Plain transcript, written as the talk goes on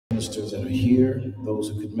ministers that are here, those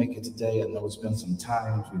who could make it today. I know it's been some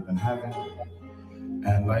times we've been having,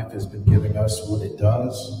 and life has been giving us what it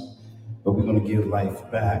does, but we're going to give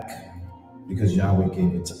life back because Yahweh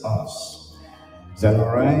gave it to us. Is that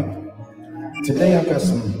all right? Today I've got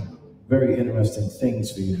some very interesting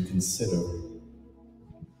things for you to consider.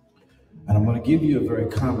 And I'm going to give you a very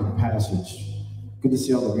common passage. Good to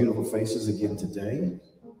see all the beautiful faces again today.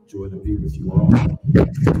 Joy to be with you all.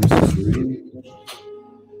 Mrs. Reed,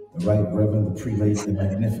 the Right Reverend, the Prelate, the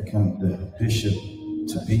Magnificent, the Bishop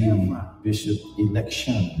to be, Bishop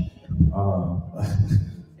Election,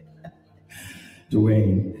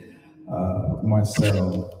 Dwayne,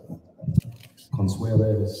 Marcel,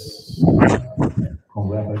 Consueles,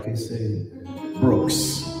 Conrad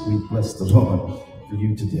Brooks. We bless the Lord for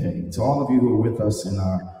you today. To all of you who are with us in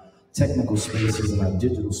our technical spaces and our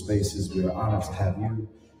digital spaces, we are honored to have you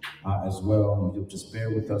as well. You'll just bear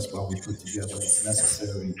with us while we put together what's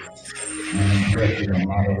necessary, and prayerfully our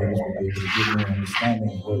moderators will be able to give you an understanding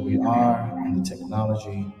of where we are and the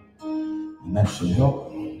technology, and that should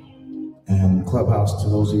help. And Clubhouse, to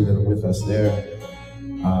those of you that are with us there,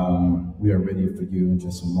 we are ready for you in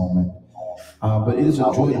just a moment. But it is a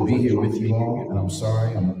joy to be here with you all, and I'm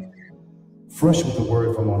sorry I'm fresh with the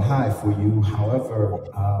word from on high for you. However,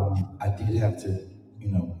 I did have to,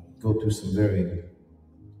 go through some very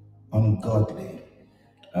ungodly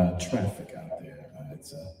traffic out there.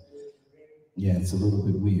 It's a little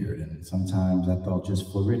bit weird, and sometimes I thought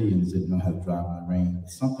just Floridians didn't know how to drive in the rain.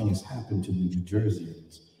 Something has happened to New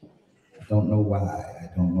Jerseyans. I don't know why. I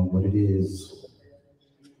don't know what it is.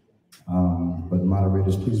 But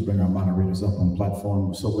moderators, please bring our moderators up on the platform.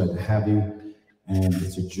 We're so glad to have you, and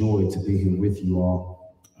it's a joy to be here with you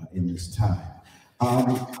all in this time. I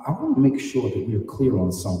want to make sure that we are clear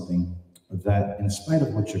on something, that in spite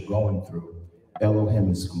of what you're going through, Elohim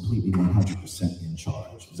is completely 100% in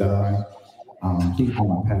charge. Is that all right? Please bring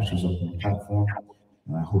my pastors up on the platform,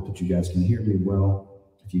 and I hope that you guys can hear me well.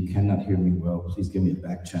 If you cannot hear me well, please give me a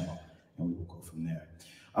back channel, and we will go from there.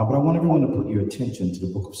 But I want everyone to put your attention to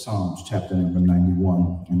the book of Psalms, chapter number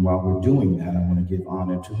 91. And while we're doing that, I want to give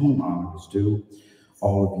honor to whom honor is due.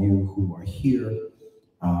 All of you who are here,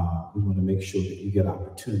 we want to make sure that you get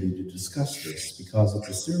opportunity to discuss this, because it's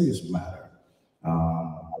a serious matter.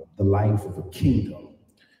 The life of a kingdom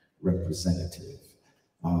representative.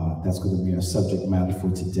 That's going to be our subject matter for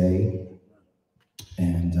today.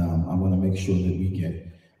 And I want to make sure that we get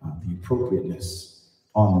the appropriateness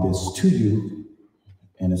on this to you.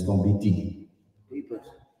 And it's going to be deep.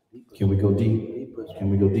 Can we go deep?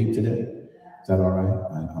 Can we go deep today? Is that all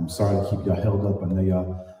right? I'm sorry to keep y'all held up. I know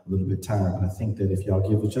y'all a little bit tired, but I think that if y'all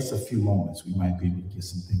give us just a few moments, we might be able to get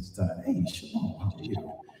some things done. Hey, Shalom, how are you?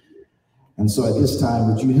 And so at this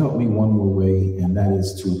time, would you help me one more way, and that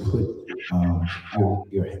is to put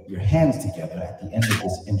your hands together at the end of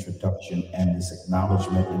this introduction and this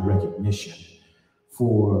acknowledgement and recognition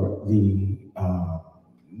for the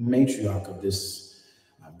matriarch of this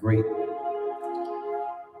great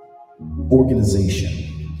organization,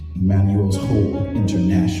 Emmanuel's Hope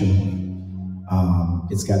International.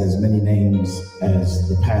 It's got as many names as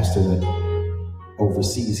the pastor that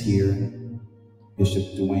oversees here, Bishop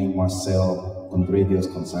Dwayne Marcel Andres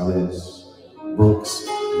Gonzalez Brooks.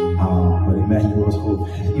 But Emmanuel's Hope,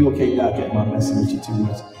 you okay, Doc? Am I messing with you too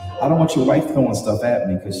much? I don't want your wife throwing stuff at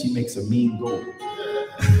me because she makes a mean goal.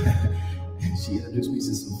 She introduced me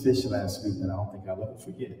to some fish last week that I don't think I'll ever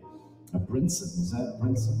forget. A Brinson, is that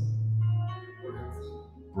Brinson?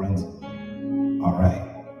 Brinson. All right.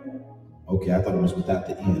 Okay, I thought it was without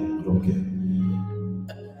the N, but okay.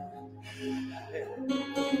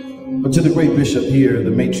 But to the great bishop here,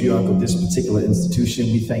 the matriarch of this particular institution,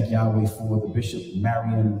 we thank Yahweh for the Bishop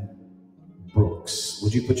Marion Brooks.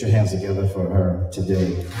 Would you put your hands together for her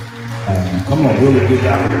today? Come on, we'll give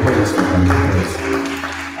Yahweh praise for her.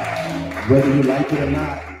 Whether you like it or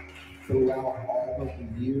not, throughout all of the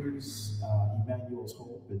years, Emmanuel's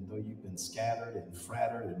Hope, and though you've been scattered and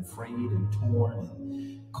frattered and frayed and torn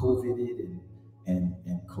and COVIDed and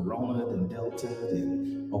Corona and Delta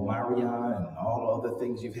and Omarion and all the other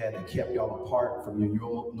things you've had that kept y'all apart from your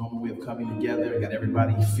normal way of coming together, got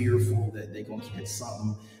everybody fearful that they're going to catch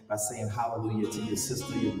something by saying hallelujah to your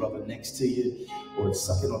sister, your brother next to you, or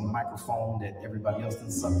suck it on the microphone that everybody else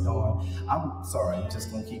done sucked on. I'm sorry, I'm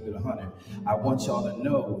just going to keep it 100. I want y'all to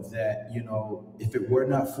know that, if it were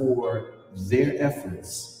not for their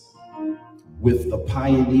efforts with the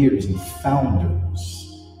pioneers and founders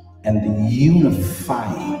and the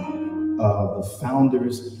unifying of the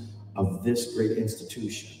founders of this great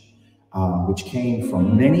institution, which came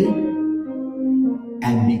from many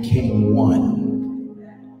and became one.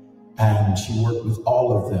 And she worked with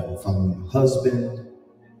all of them, from husband,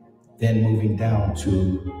 then moving down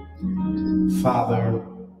to father,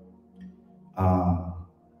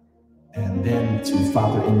 and then to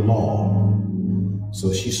father-in-law.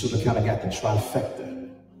 So she sort of kind of got the trifecta.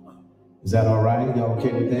 Is that all right? Y'all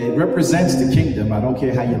okay with that? It represents the kingdom. I don't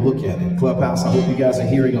care how you look at it. Clubhouse, I hope you guys are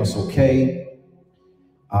hearing us okay.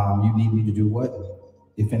 You need me to do what?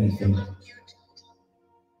 If anything.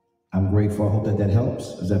 I'm grateful. I hope that helps.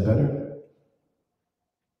 Is that better?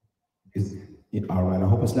 All right. I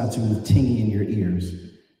hope it's not too tingy in your ears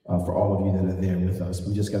for all of you that are there with us.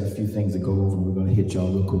 We just got a few things to go over. We're going to hit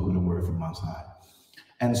y'all real quick with a word from Mount High.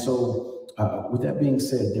 And so with that being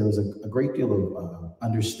said, there is a great deal of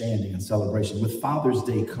understanding and celebration. With Father's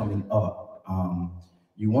Day coming up,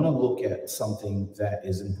 you want to look at something that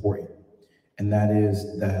is important. And that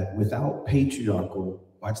is that without patriarchal,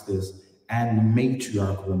 watch this, and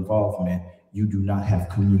matriarchal involvement, you do not have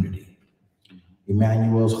community.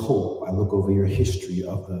 Emmanuel's Hope, I look over your history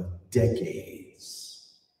of the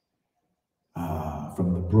decades,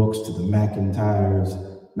 from the Brooks to the McIntosh.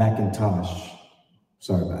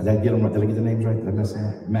 Sorry, did I get them right? Did I get the names right? Did I mess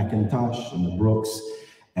up? McIntosh and the Brooks,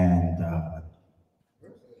 and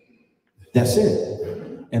that's it.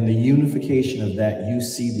 And the unification of that, you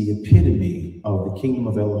see the epitome of the kingdom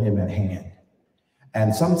of Elohim at hand.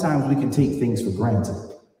 And sometimes we can take things for granted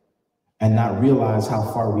and not realize how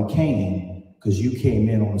far we came because you came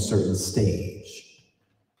in on a certain stage.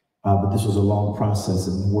 But this was a long process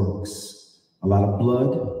in the works. A lot of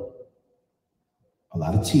blood, a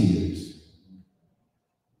lot of tears,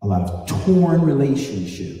 a lot of torn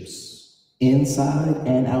relationships inside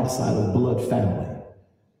and outside of blood family.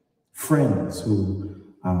 Friends who,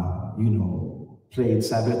 played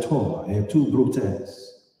saboteur, et tout brutes.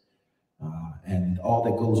 And all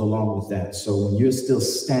that goes along with that. So when you're still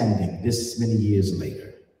standing this many years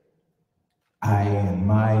later, I and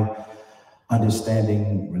my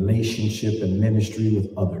understanding relationship and ministry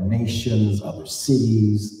with other nations, other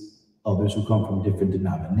cities, others who come from different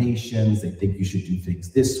denominations, they think you should do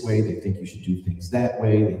things this way, they think you should do things that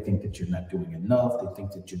way, they think that you're not doing enough, they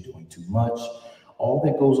think that you're doing too much. All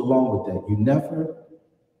that goes along with that. You never,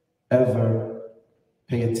 ever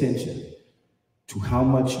pay attention to how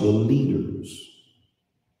much your leaders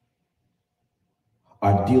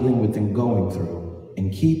are dealing with and going through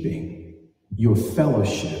and keeping your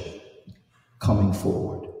fellowship coming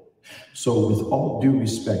forward. So with all due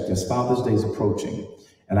respect, as Father's Day is approaching,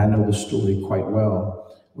 and I know the story quite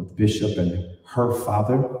well with Bishop and her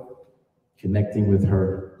father, connecting with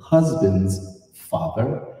her husband's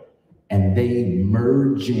father, and they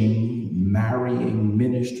merging, marrying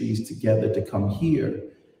ministries together to come here.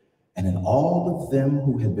 And in all of them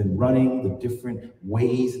who had been running the different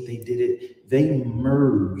ways that they did it, they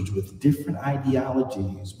merged with different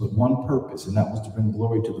ideologies, but one purpose, and that was to bring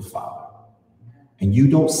glory to the Father. And you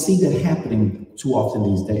don't see that happening too often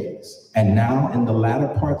these days. And now in the latter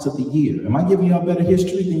parts of the year, am I giving y'all better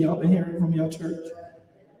history than y'all been hearing from your church?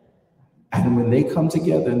 And when they come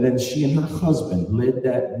together, and then she and her husband led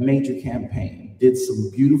that major campaign, did some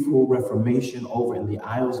beautiful reformation over in the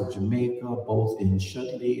Isles of Jamaica, both in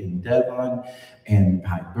Shutley and Devon and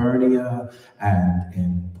Hibernia and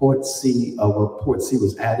in Portsea, Portsea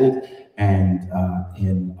was added, and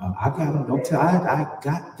I got them, don't tell, I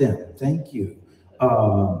got them, thank you,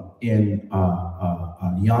 in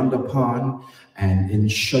Yonder Pond and in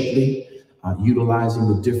Shutley, utilizing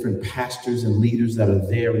the different pastors and leaders that are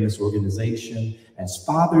there in this organization. As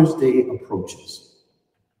Father's Day approaches,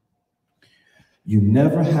 you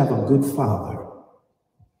never have a good father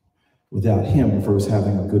without him first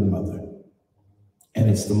having a good mother. And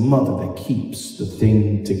it's the mother that keeps the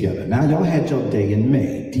thing together. Now, y'all had your day in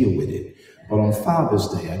May, deal with it. But on Father's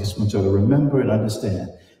Day, I just want y'all to remember and understand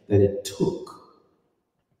that it took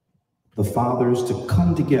the fathers to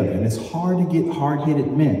come together. And it's hard to get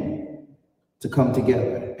hard-headed men to come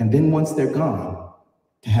together. And then once they're gone,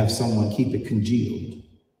 to have someone keep it congealed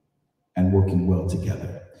and working well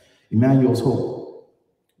together. Emmanuel's Hope,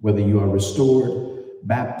 whether you are restored,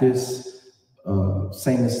 Baptist,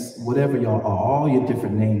 Saints, whatever y'all are, all your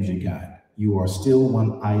different names you got, you are still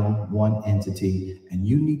one item, one entity, and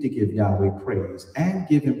you need to give Yahweh praise and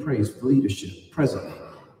give him praise for the leadership presently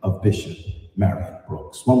of Bishop Marion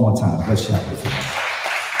Brooks. One more time, let's shout with him.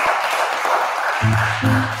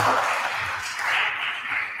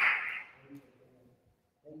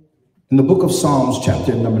 In the book of Psalms,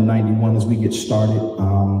 chapter number 91, as we get started,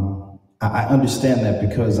 I understand that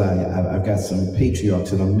because I've got some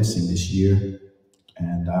patriarchs that I'm missing this year.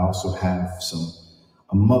 And I also have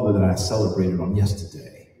a mother that I celebrated on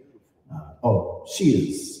yesterday. She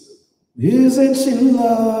is Isn't she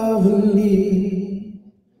lovely?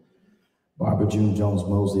 Barbara June Jones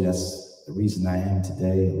Mosley, that's the reason I am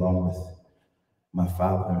today, along with my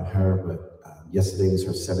father and her. But yesterday was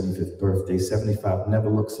her 75th birthday. 75 never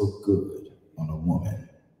looked so good on a woman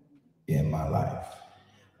in my life.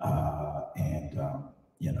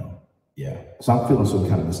 You know, yeah. So I'm feeling so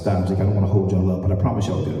kind of nostalgic. I don't want to hold y'all up, but I promise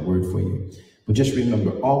y'all I'll get a word for you. But just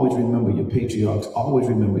remember, always remember your patriarchs, always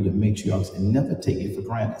remember your matriarchs, and never take it for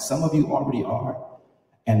granted. Some of you already are.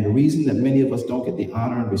 And the reason that many of us don't get the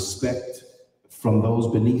honor and respect from those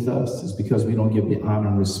beneath us is because we don't give the honor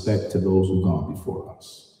and respect to those who've gone before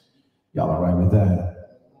us. Y'all all right with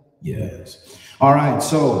that? Yes. All right,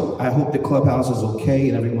 so I hope the Clubhouse is okay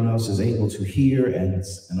and everyone else is able to hear and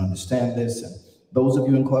understand this. And those of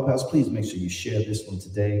you in Clubhouse, please make sure you share this one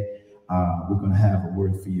today. We're going to have a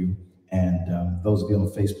word for you. And those of you on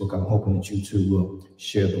Facebook, I'm hoping that you too will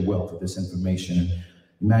share the wealth of this information.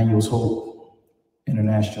 Emmanuel's Hope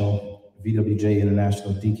International, VWJ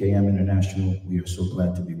International, DKM International, we are so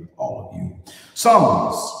glad to be with all of you.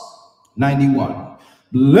 Psalms 91.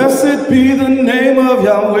 Blessed be the name of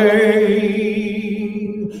Yahweh.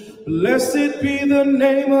 Blessed be the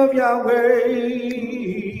name of Yahweh.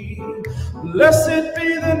 Blessed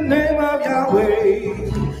be the name of Yahweh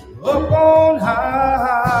up on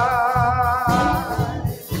high.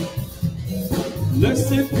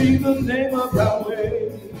 Blessed be the name of Yahweh.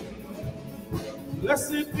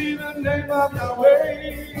 Blessed be the name of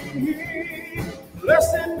Yahweh.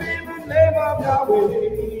 Blessed be the name of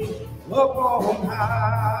Yahweh up on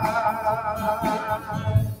high.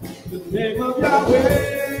 The name of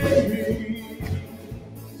Yahweh,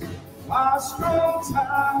 our strong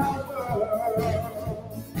tower,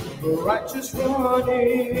 the righteous run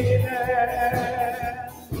in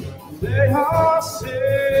and they are saved.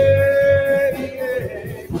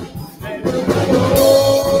 Name of the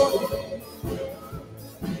Lord,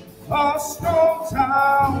 our strong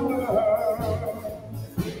tower,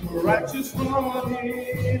 the righteous run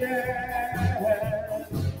in and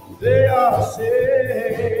they are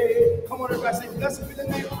saved. Come on, everybody, say, blessed be the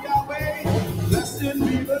name of Yahweh. Blessed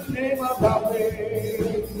be the name of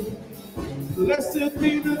Yahweh. Blessed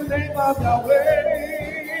be the name of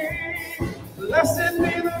Yahweh. Blessed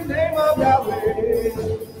be the name of Yahweh.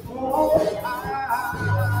 Oh,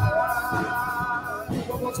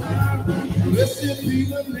 one more time. Blessed be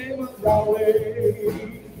the name of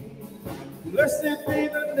Yahweh. Blessed be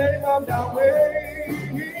the name of Yahweh.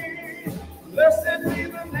 Blessed be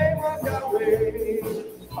the name of Yahweh.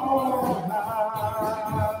 Oh,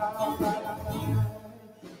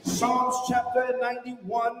 Psalms chapter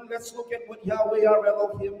 91. Let's look at what Yahweh our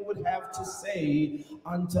Elohim would have to say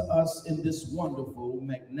unto us in this wonderful,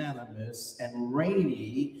 magnanimous, and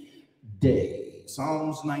rainy day.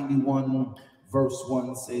 Psalms 91 verse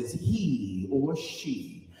 1 says, he or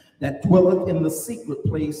she that dwelleth in the secret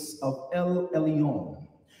place of El Elyon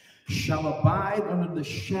shall abide under the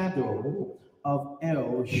shadow of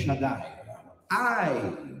El Shaddai.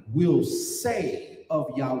 I will say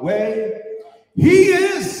of Yahweh, he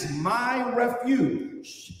is my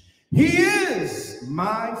refuge. He is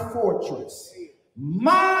my fortress,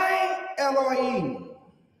 my Elohim.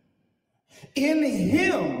 In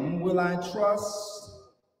him will I trust.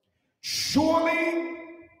 Surely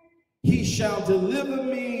he shall deliver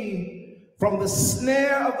me from the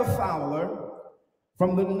snare of the fowler,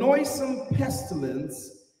 from the noisome pestilence.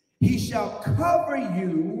 He shall cover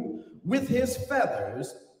you with his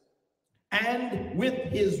feathers, and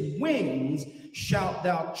with his wings shalt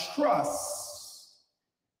thou trust.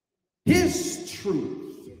 His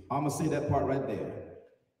truth, I'm going to say that part right there.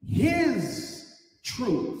 His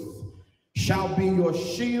truth shall be your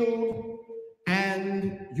shield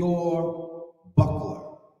and your buckler.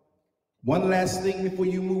 One last thing before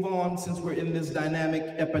you move on, since we're in this dynamic,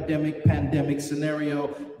 epidemic, pandemic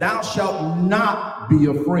scenario. Thou shalt not be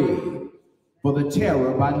afraid for the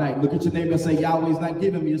terror by night. Look at your neighbor and say, Yahweh's not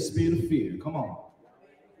giving me a spirit of fear. Come on.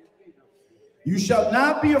 You shall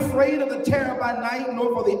not be afraid of the terror by night,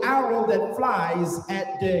 nor for the arrow that flies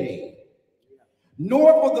at day,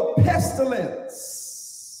 nor for the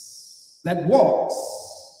pestilence that walks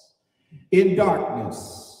in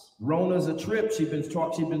darkness. Rona's a trip. She's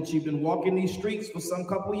been walking these streets for some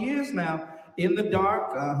couple years now in the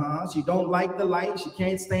dark. She don't like the light. She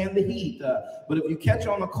can't stand the heat. But if you catch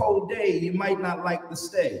on a cold day, you might not like to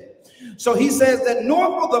stay. So he says that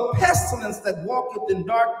nor for the pestilence that walketh in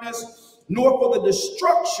darkness, nor for the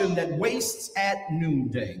destruction that wastes at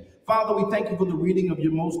noonday. Father, we thank you for the reading of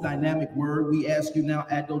your most dynamic word. We ask you now,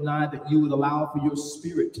 Adonai, that you would allow for your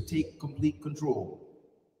spirit to take complete control.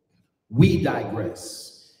 We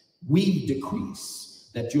digress. We decrease.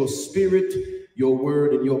 that your spirit, your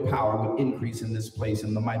word, and your power would increase in this place.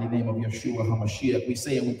 In the mighty name of Yeshua HaMashiach, we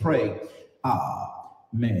say and we pray,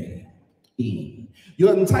 Amen.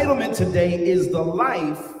 Your entitlement today is the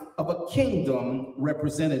life of a kingdom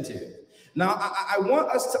representative. Now, I want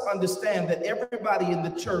us to understand that everybody in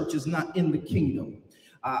the church is not in the kingdom.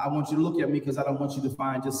 I want you to look at me because I don't want you to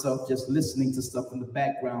find yourself just listening to stuff in the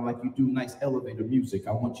background like you do nice elevator music.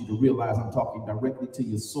 I want you to realize I'm talking directly to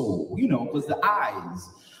your soul, you know, because the eyes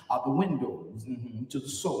are the windows to the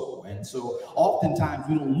soul. And so oftentimes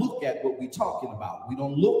we don't look at what we're talking about. We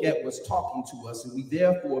don't look at what's talking to us, and we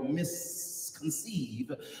therefore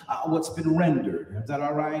misconceive what's been rendered. Is that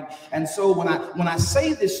all right? And so when I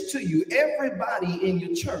say this to you, everybody in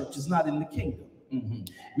your church is not in the kingdom.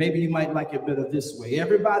 Maybe you might like it better this way.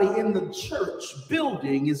 Everybody in the church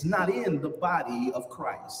building is not in the body of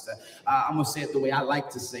Christ. I'm going to say it the way I like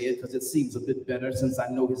to say it because it seems a bit better since I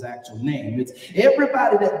know his actual name. It's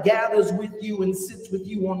everybody that gathers with you and sits with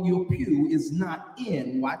you on your pew is not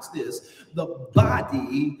in, watch this, the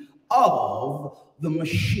body of the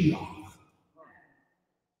Mashiach.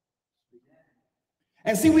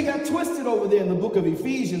 And see, we got twisted over there in the book of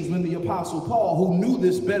Ephesians when the Apostle Paul, who knew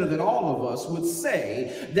this better than all of us, would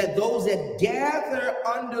say that those that gather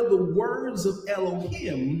under the words of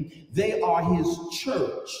Elohim, they are his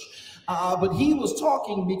church. But he was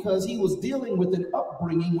talking because he was dealing with an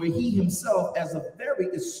upbringing where he himself, as a very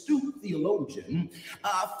astute theologian,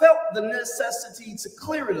 felt the necessity to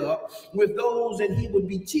clear it up with those that he would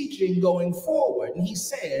be teaching going forward. And he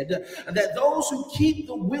said that those who keep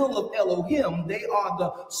the will of Elohim, they are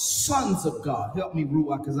the sons of God. Help me,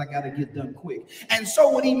 Ruach, because I got to get done quick. And so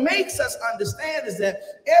what he makes us understand is that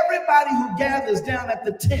everybody who gathers down at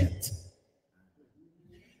the tent,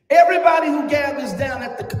 everybody who gathers down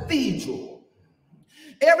at the cathedral,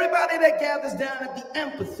 everybody that gathers down at the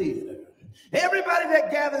amphitheater, everybody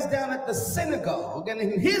that gathers down at the synagogue, and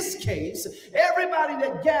in his case, everybody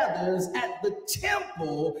that gathers at the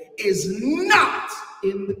temple is not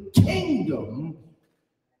in the kingdom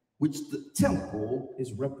which the temple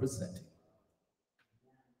is representing.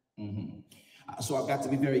 So I've got to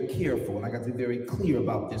be very careful, and I got to be very clear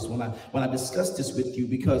about this when I discuss this with you,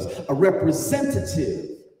 because a representative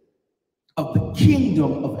of the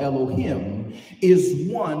kingdom of Elohim is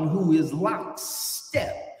one who is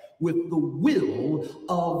lockstep with the will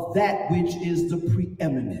of that which is the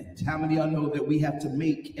preeminent. How many of y'all know that we have to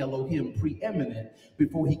make Elohim preeminent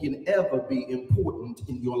before he can ever be important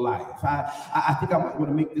in your life? I think I might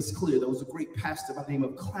want to make this clear. There was a great pastor by the name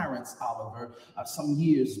of Clarence Oliver some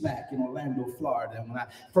years back in Orlando, Florida. And when I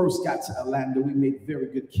first got to Orlando, we made very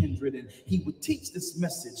good kindred, and he would teach this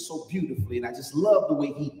message so beautifully, and I just love the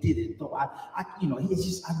way he did it. Though I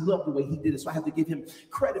love the way he did it, so I have to give him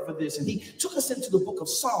credit for this. And he took us into the book of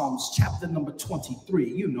Psalms, chapter number 23.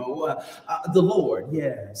 You know, the Lord,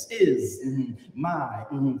 yes, is my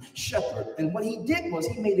shepherd. And what he did was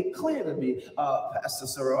he made it clear to me, Pastor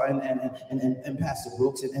Sarah and Pastor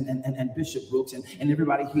Brooks and Bishop Brooks and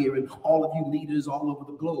everybody here and all of you leaders all over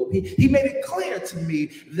the globe. He made it clear to me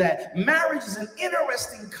that marriage is an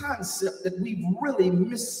interesting concept that we've really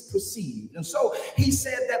misperceived. And so he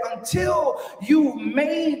said that until you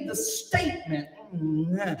made the statement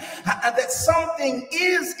that something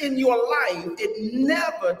is in your life, it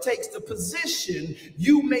never takes the position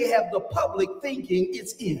you may have the public thinking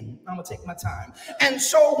it's in. I'm gonna take my time. And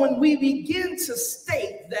so when we begin to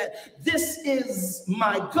state that this is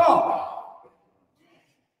my God,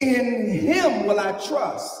 in him will I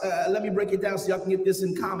trust. Let me break it down so y'all can get this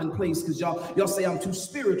in commonplace, because y'all say I'm too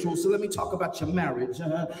spiritual. So let me talk about your marriage.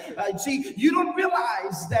 See, you don't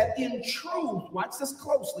realize that in truth, watch this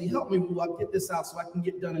closely. Help me, I'll get this out so I can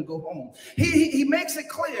get done and go home. He makes it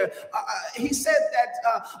clear. He said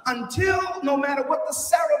that until, no matter what the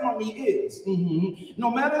ceremony is, no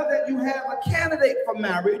matter that you have a candidate for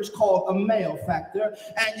marriage called a male factor,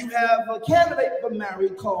 and you have a candidate for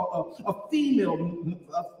marriage called a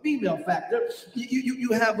female factor, you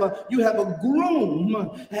have a groom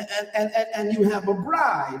and you have a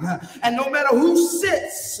bride, and no matter who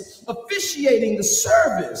sits officiating the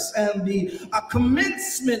service and the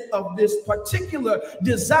commencement of this particular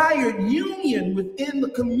desired union within the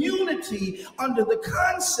community under the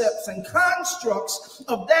concepts and constructs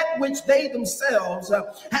of that which they themselves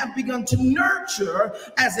have begun to nurture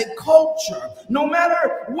as a culture, no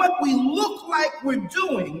matter what we look like we're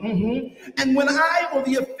doing, and when I or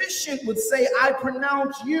the officiant would say, I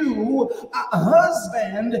pronounce you a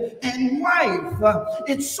husband and wife,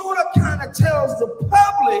 it sort of kind of tells the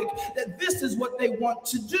public that this is what they want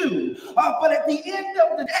to do. But at the end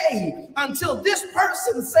of the day, until this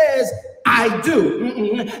person says, I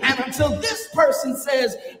do, and until this person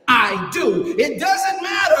says, I do, it doesn't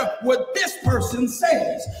matter what this person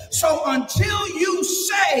says. So until you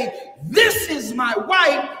say, this is my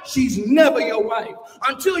wife, she's never your wife.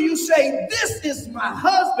 Until you say, this is my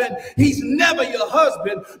husband, he's never your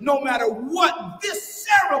husband, no matter what this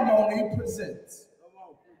ceremony presents.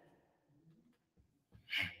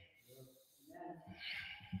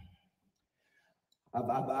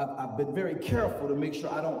 I've been very careful to make sure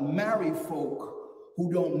I don't marry folk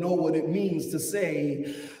who don't know what it means to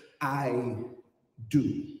say, I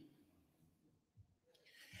do.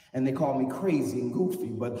 And they call me crazy and goofy,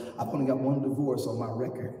 but I've only got one divorce on my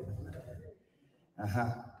record.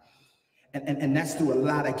 And that's through a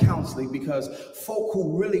lot of counseling, because folk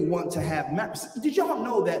who really want to have marriage. Did y'all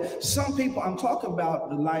know that some people, I'm talking about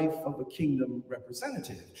the life of a kingdom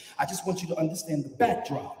representative. I just want you to understand the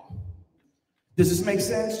backdrop. Does this make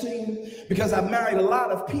sense to you? Because I've married a lot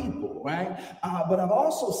of people, right? But I've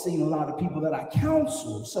also seen a lot of people that I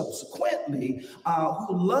counsel subsequently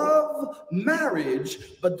who love marriage,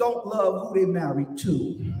 but don't love who they married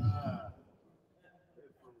to.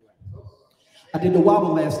 I did the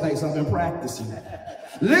wobble last night, so I've been practicing that.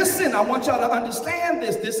 Listen, I want y'all to understand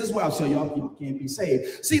this. This is why I'll show y'all can't be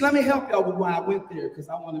saved. See, let me help y'all with why I went there, because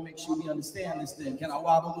I want to make sure we understand this thing. Can I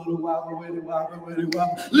wobble a little, wobble with it, wobble with it,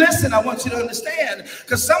 wobble? Listen, I want you to understand,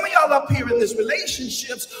 because some of y'all up here in this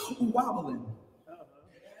relationships wobbling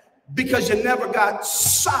because you never got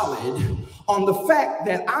solid on the fact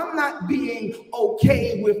that I'm not being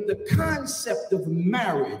okay with the concept of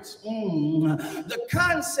marriage, the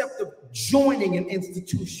concept of joining an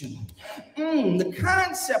institution, the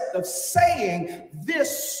concept of saying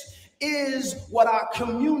this is what our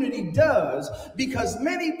community does, because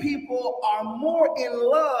many people are more in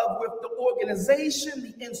love with the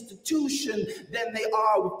organization, the institution, than they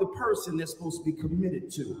are with the person they're supposed to be committed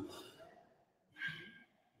to.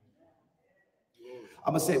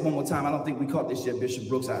 I'm going to say it one more time. I don't think we caught this yet, Bishop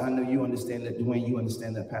Brooks. I know you understand that. Dwayne, you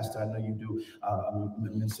understand that. Pastor, I know you do.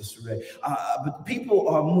 Minister Saray. But people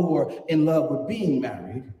are more in love with being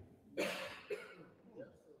married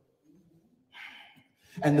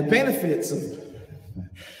and the benefits of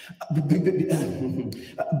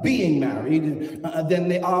being married than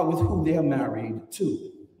they are with who they're married to.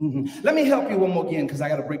 Let me help you one more again, because I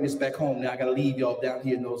got to bring this back home now. I got to leave y'all down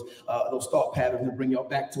here in those thought patterns and bring y'all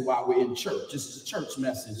back to why we're in church. This is a church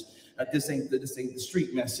message. This ain't the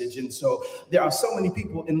street message. And so there are so many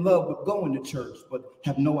people in love with going to church, but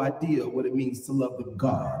have no idea what it means to love the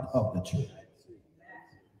God of the church.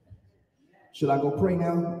 Should I go pray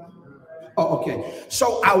now? Oh, okay.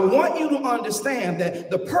 So I want you to understand that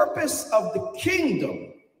the purpose of the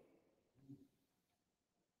kingdom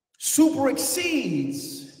super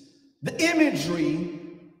exceeds the imagery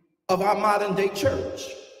of our modern day church.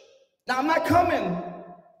 Now, I'm not coming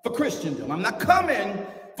for Christendom. I'm not coming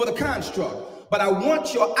for the construct, but I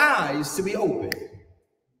want your eyes to be open.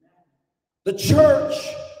 The church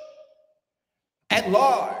at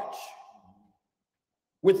large,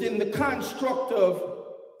 within the construct of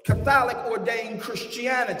Catholic ordained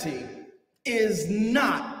Christianity, is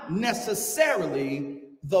not necessarily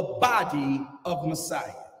the body of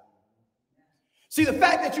Messiah. See, the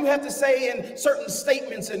fact that you have to say in certain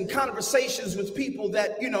statements and conversations with people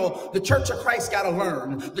that, you know, the Church of Christ got to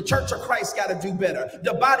learn, the Church of Christ got to do better,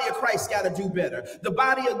 the body of Christ got to do better, the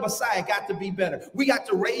body of Messiah got to be better, we got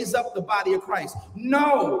to raise up the body of Christ.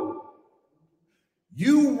 No,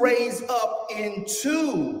 you raise up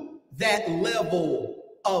into that level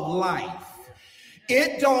of life.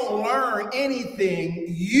 It don't learn anything.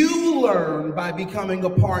 You learn by becoming a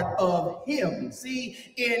part of him. See,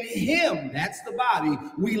 in him, that's the body,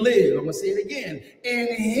 we live. I'm going to say it again.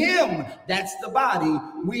 In him, that's the body,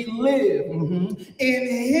 we live. In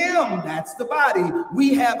him, that's the body,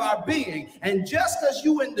 we have our being. And just as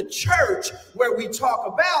you in the church where we talk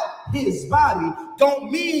about his body, don't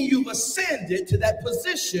mean you've ascended to that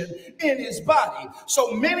position in his body.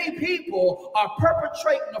 So many people are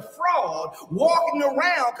perpetrating a fraud, walking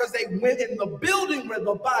around because they went in the building where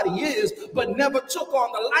the body is, but never took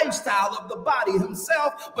on the lifestyle of the body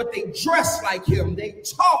himself. But they dress like him, they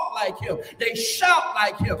talk like him, they shout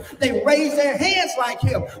like him, they raise their hands like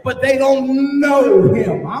him, but they don't know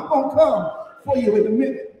him. I'm gonna come for you in a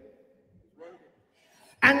minute.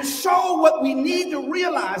 And so what we need to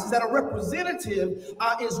realize is that a representative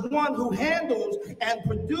is one who handles and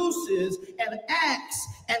produces and acts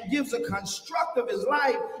and gives a construct of his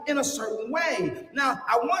life in a certain way. Now,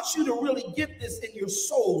 I want you to really get this in your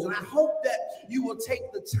souls, and I hope that you will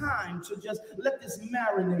take the time to just let this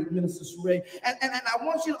marinate, Minister Sheree. And I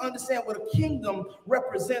want you to understand what a kingdom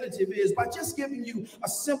representative is by just giving you a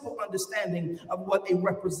simple understanding of what a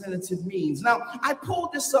representative means. Now, I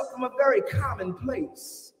pulled this up from a very common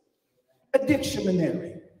place, a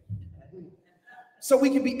dictionary, so we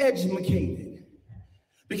can be educated.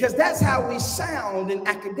 Because that's how we sound in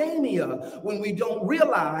academia when we don't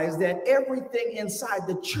realize that everything inside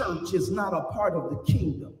the church is not a part of the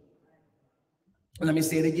kingdom. And let me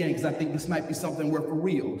say it again, because I think this might be something we're for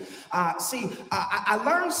real. I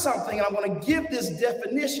learned something, and I want to give this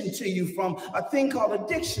definition to you from a thing called a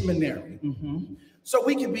dictionary. So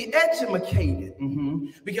we can be educated,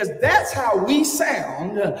 because that's how we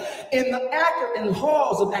sound in the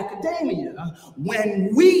halls of academia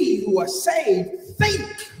when we who are saved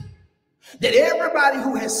think that everybody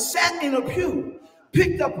who has sat in a pew,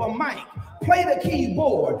 picked up a mic, played a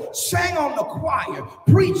keyboard, sang on the choir,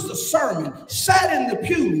 preached a sermon, sat in the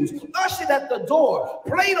pews, ushered at the door,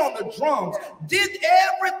 played on the drums, did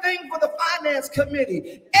everything for the finance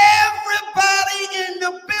committee. Everybody in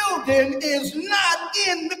the building is not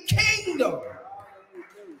in the kingdom.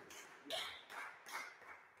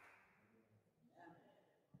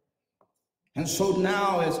 And so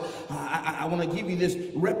now, as I want to give you this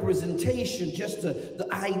representation, just the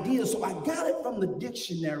idea. So I got it from the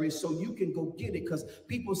dictionary, so you can go get it. Because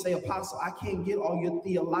people say, Apostle, I can't get all your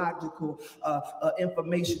theological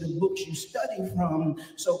information and books you study from.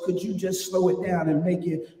 So could you just slow it down and make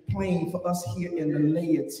it plain for us here in the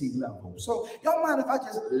laity level? So y'all mind if I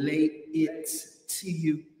just lay it to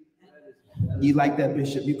you? You like that,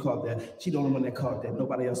 Bishop? You called that. She's the only one that called that.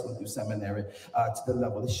 Nobody else went through seminary to the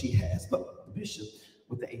level that she has. But the Bishop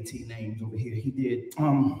with the 18 names over here, he did.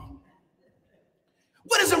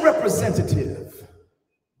 What is a representative?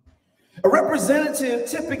 A representative,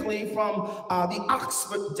 typically from the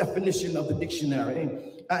Oxford definition of the dictionary,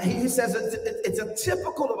 he says it's a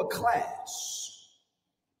typical of a class,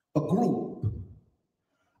 a group,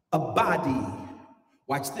 a body.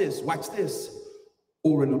 Watch this,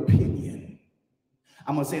 or an opinion.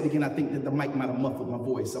 I'm going to say it again. I think that the mic might have muffled my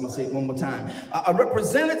voice. I'm going to say it one more time. A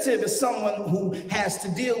representative is someone who has to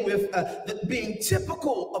deal with being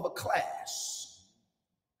typical of a class,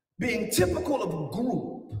 being typical of a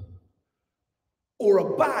group, or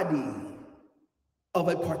a body of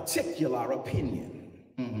a particular opinion.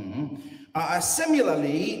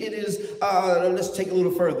 Similarly, it is, let's take a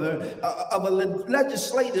little further, of a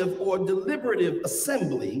legislative or deliberative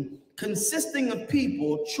assembly consisting of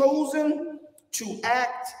people chosen to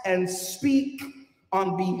act and speak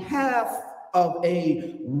on behalf of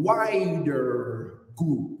a wider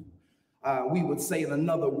group. We would say in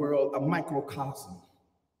another world, a microcosm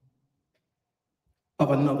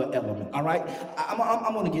of another element. All right,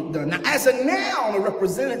 I'm going to get done. Now, as a noun, a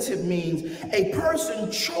representative means a person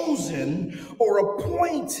chosen or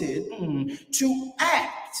appointed to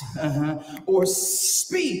act or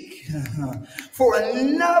speak for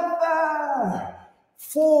another,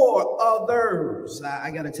 for others. I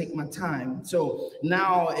got to take my time. So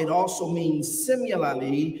now it also means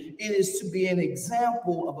similarly, it is to be an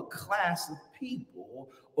example of a class of people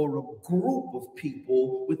or a group of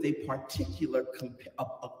people with a particular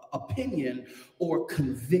opinion or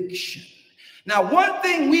conviction. Now, one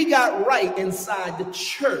thing we got right inside the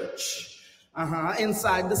church,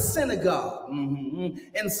 inside the synagogue,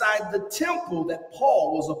 inside the temple that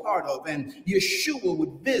Paul was a part of and Yeshua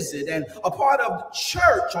would visit, and a part of the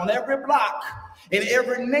church on every block, in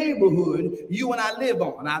every neighborhood you and I live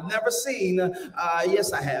on. I've never seen,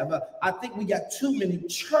 yes I have, I think we got too many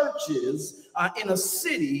churches in a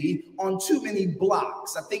city on too many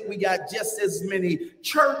blocks. I think we got just as many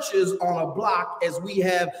churches on a block as we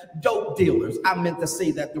have dope dealers. I meant to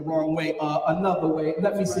say that the wrong way, another way.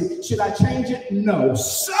 Let me see, should I change it? No.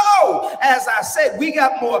 So, as I said, we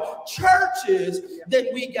got more churches than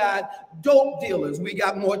we got dope dealers. We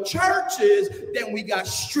got more churches than we got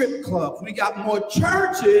strip clubs. We got more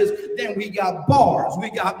churches than we got bars. We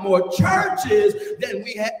got more churches than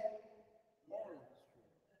we had.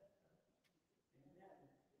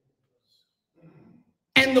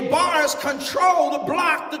 And the bars control the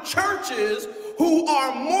block, the churches who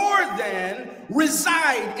are more than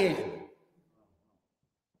reside in.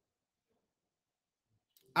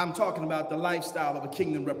 I'm talking about the lifestyle of a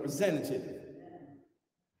kingdom representative.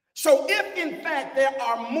 So if in fact there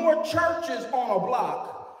are more churches on a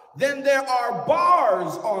block than there are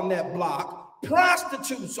bars on that block,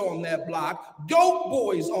 prostitutes on that block, dope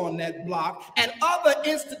boys on that block, and other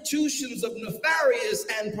institutions of nefarious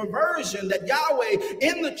and perversion that Yahweh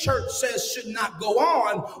in the church says should not go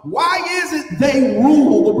on, why is it they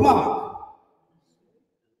rule the block?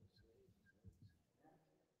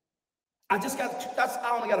 I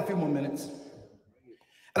only got a few more minutes.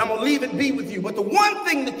 And I'm going to leave it be with you. But the one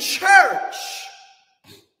thing the church,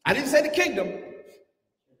 I didn't say the kingdom.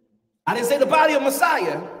 I didn't say the body of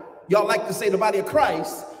Messiah. Y'all like to say the body of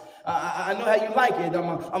Christ. I know how you like it.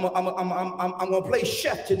 I'm going to play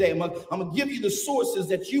chef today. I'm going to give you the sources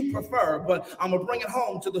that you prefer, but I'm going to bring it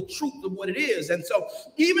home to the truth of what it is. And so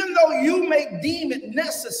even though you may deem it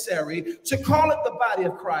necessary to call it the body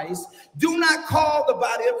of Christ, do not call the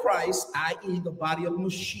body of Christ, i.e. the body of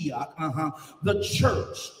Mashiach, the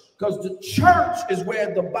church. Because the church is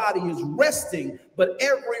where the body is resting, but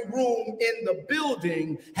every room in the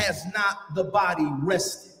building has not the body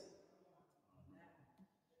resting.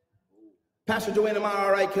 Pastor Joanne, am I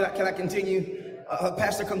all right? Can I continue?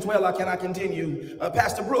 Pastor Consuela, can I continue?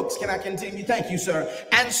 Pastor Brooks, can I continue? Thank you, sir.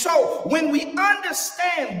 And so when we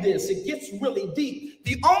understand this, it gets really deep.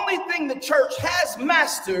 The only thing the church has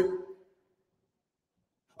mastered,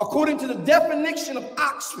 according to the definition of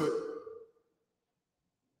Oxford,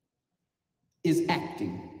 is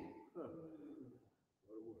acting.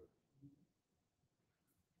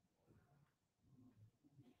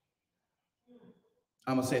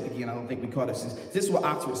 I'm going to say it again. I don't think we caught it. This is what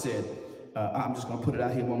Oxford said. I'm just going to put it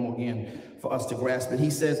out here one more again for us to grasp it. He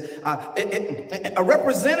says, a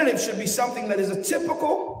representative should be something that is a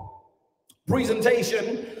typical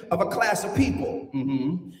presentation of a class of people.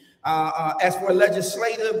 As for a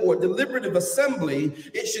legislative or deliberative assembly,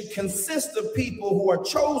 it should consist of people who are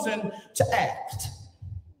chosen to act.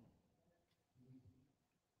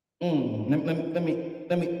 Let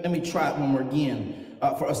me try it one more again.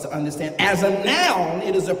 For us to understand, as a noun,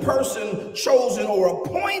 it is a person chosen or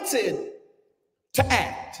appointed to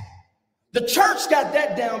act. The church got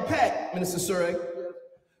that down pat, Minister Surrey.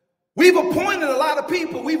 We've appointed a lot of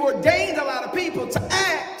people, we've ordained a lot of people to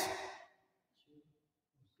act.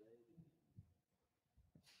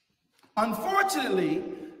 Unfortunately,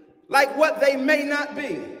 like what they may not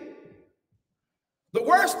be. The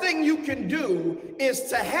worst thing you can do is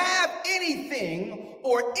to have anything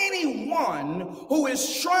or anyone who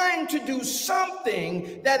is trying to do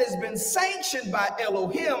something that has been sanctioned by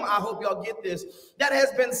Elohim. I hope y'all get this. That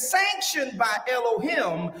has been sanctioned by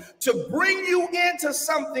Elohim to bring you into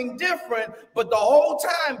something different. But the whole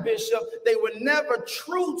time, Bishop, they were never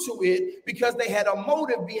true to it because they had a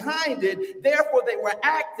motive behind it. Therefore, they were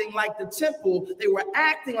acting like the temple. They were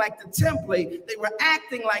acting like the template. They were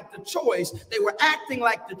acting like the choice. They were acting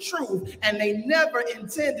like the truth. And they never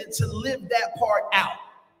intended to live that part out.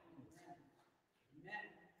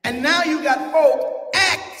 And now you got folk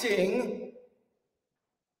acting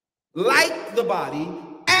like the body,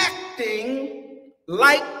 acting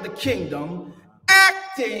like the kingdom,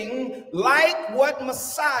 acting like what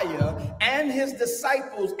Messiah and his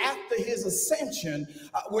disciples after his ascension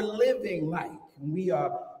were living like. And we are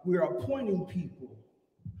appointing people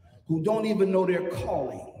who don't even know their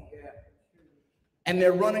calling. And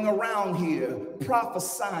they're running around here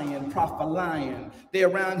prophesying, prophesying. They're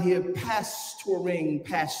around here pastoring.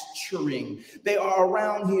 They are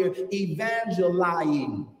around here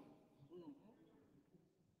evangelizing.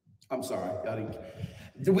 I'm sorry.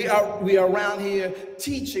 We are around here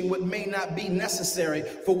teaching what may not be necessary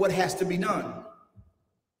for what has to be done.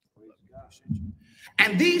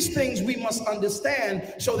 And these things we must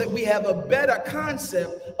understand so that we have a better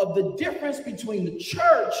concept of the difference between the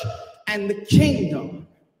church and the kingdom.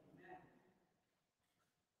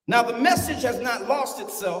 Now, the message has not lost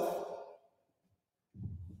itself.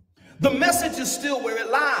 The message is still where it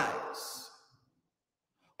lies.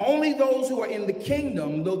 Only those who are in the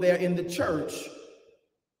kingdom, though they're in the church,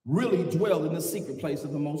 really dwell in the secret place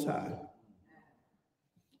of the Most High.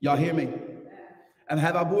 Y'all hear me? And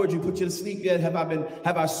have I bored you, put you to sleep yet? Have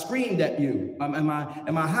I screamed at you? Am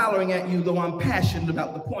I hollering at you, though I'm passionate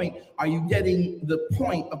about the point? Are you getting the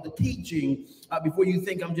point of the teaching before you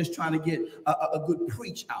think I'm just trying to get a good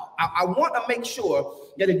preach out? I want to make sure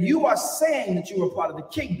that if you are saying that you are part of the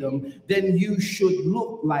kingdom, then you should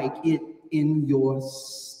look like it in your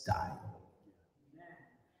style.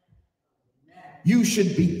 You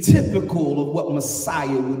should be typical of what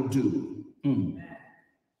Messiah would do.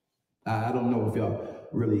 I don't know if y'all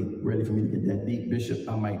really ready for me to get that deep, Bishop.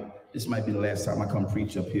 This might be the last time I come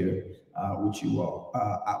preach up here with you all.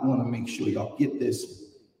 I want to make sure y'all get this.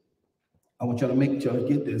 I want y'all to make sure you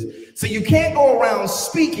get this. So you can't go around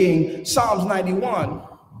speaking Psalms 91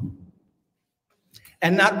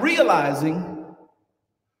 and not realizing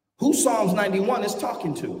who Psalms 91 is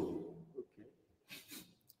talking to.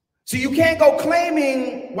 So you can't go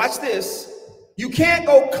claiming, watch this, you can't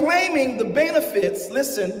go claiming the benefits,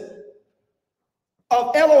 listen,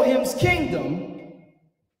 of Elohim's kingdom,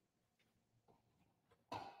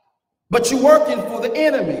 but you're working for the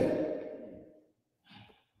enemy.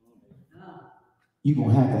 You're going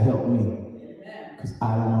to have to help me, because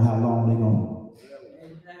I don't know how long they're going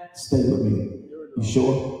to stay with me. You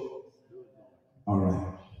sure? All right.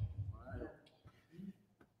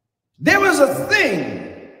 There is a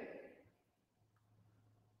thing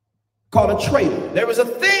called a traitor. There is a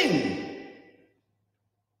thing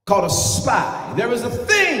called a spy. There is a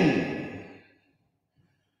thing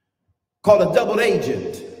called a double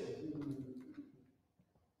agent.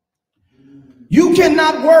 You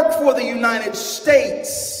cannot work for the United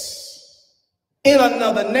States in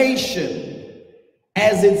another nation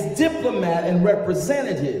as its diplomat and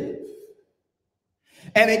representative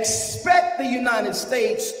and expect the United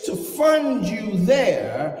States to fund you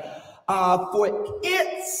there for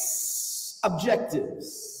its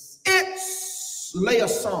objectives, its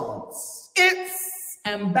liaisons, its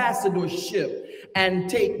ambassadorship, and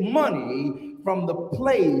take money from the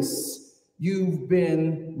place you've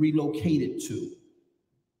been relocated to.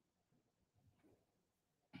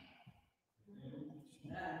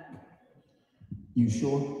 You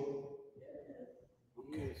sure?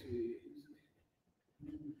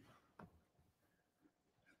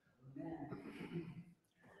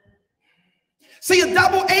 See, a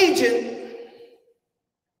double agent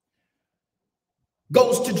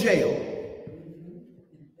goes to jail.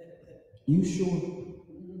 You sure?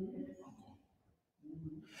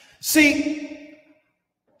 See,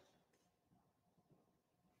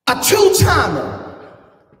 a two-timer,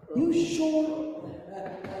 You sure?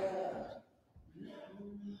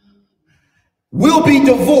 will be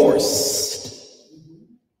divorced.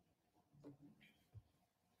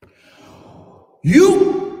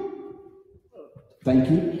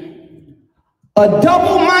 Thank you. A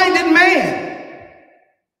double-minded man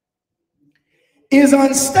is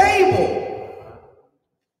unstable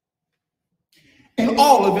in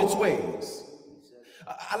all of its ways.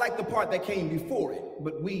 I like the part that came before it,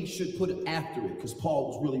 but we should put it after it because Paul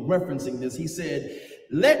was really referencing this. He said,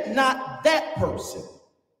 let not that person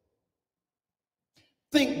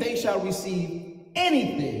think they shall receive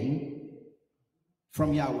anything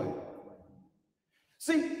from Yahweh.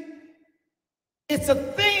 See, it's a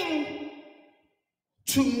thing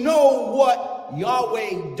to know what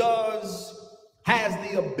Yahweh does, has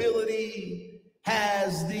the ability,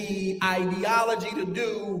 has the ideology to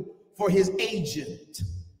do for his agent.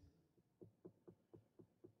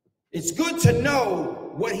 It's good to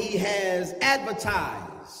know what he has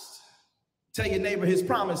advertised. Tell your neighbor his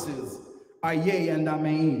promises are yea and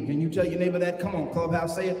amen. Can you tell your neighbor that? Come on,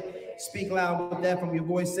 Clubhouse, say it. Speak loud with that from your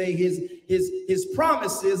voice. Say his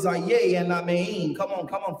promises are yea and amen. Come on,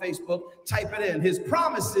 Facebook. Type it in. His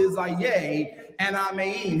promises are yea and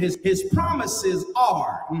amen. His promises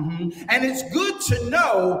are. And it's good to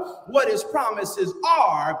know what his promises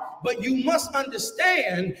are, but you must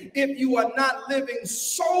understand if you are not living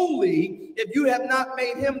solely, if you have not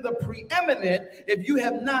made him the preeminent, if you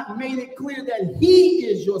have not made it clear that he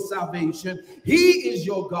is your salvation, he is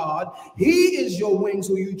your God, he is your wings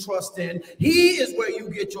who you trust in, he is where you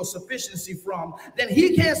get your sufficiency from, then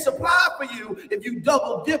he can't supply for you if you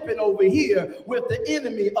double dipping over here with the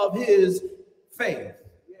enemy of his faith.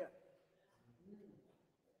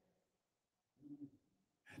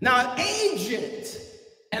 Now, an agent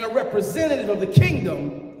and a representative of the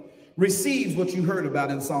kingdom receives what you heard about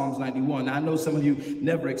in Psalms 91. Now, I know some of you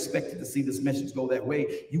never expected to see this message go that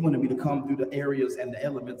way. You wanted me to come through the areas and the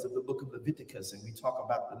elements of the book of Leviticus, and we talk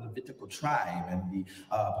about the Levitical tribe and the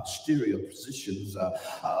posterior positions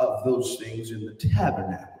of those things in the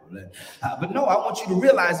tabernacle. But no, I want you to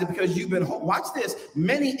realize it because you've been, watch this,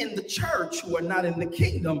 many in the church who are not in the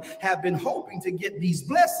kingdom have been hoping to get these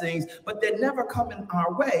blessings, but they're never coming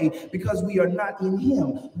our way because we are not in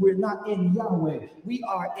him. We're not in Yahweh. We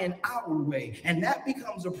are in our way. And that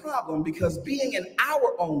becomes a problem because being in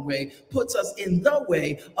our own way puts us in the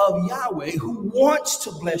way of Yahweh, who wants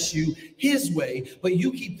to bless you his way, but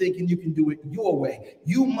you keep thinking you can do it your way.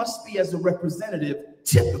 You must be, as a representative,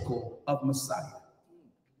 typical of Messiah.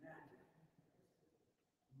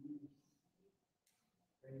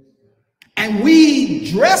 And we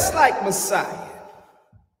dress like Messiah.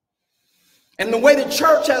 And the way the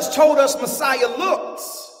church has told us Messiah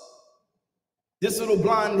looks, this little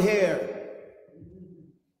blonde hair,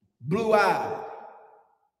 blue eye,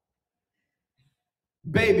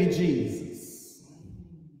 baby Jesus,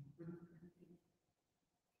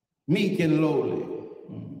 meek and lowly.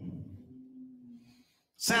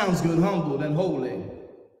 Sounds good, humble and holy.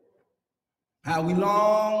 How we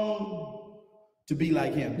long to be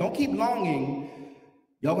like him. Don't keep longing.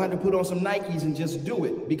 Y'all have to put on some Nikes and just do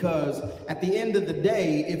it, because at the end of the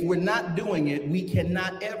day, if we're not doing it, we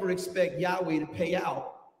cannot ever expect Yahweh to pay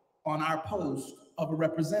out on our post of a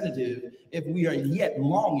representative if we are yet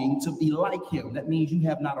longing to be like him. That means you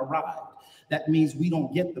have not arrived. That means we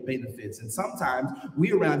don't get the benefits. And sometimes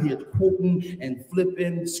we're around here quoting and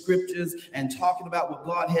flipping scriptures and talking about what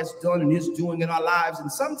God has done and is doing in our lives.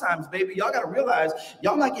 And sometimes, baby, y'all got to realize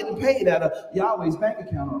y'all not getting paid out of Yahweh's bank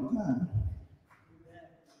account all the time.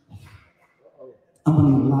 I'm gonna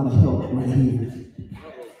need a lot of help right here.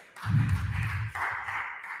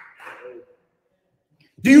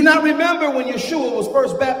 Do you not remember when Yeshua was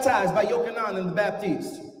first baptized by Yochanan the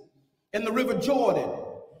Baptist in the River Jordan?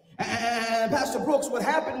 And Pastor Brooks, what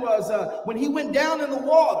happened was when he went down in the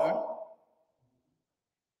water,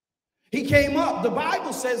 he came up. The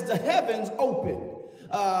Bible says the heavens opened.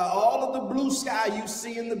 All of the blue sky you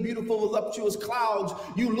see and the beautiful voluptuous clouds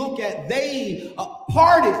you look at, they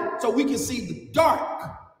parted so we can see the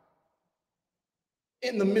dark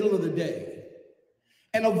in the middle of the day.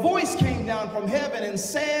 And a voice came down from heaven and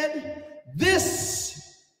said,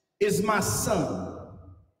 "This is my son,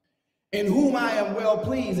 in whom I am well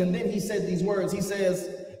pleased." And then he said these words. He said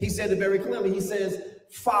it very clearly. He says,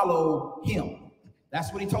 "Follow him."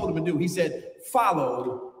 That's what he told him to do. He said,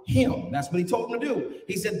 "Follow him." That's what he told him to do.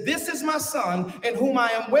 He said, "This is my son, in whom I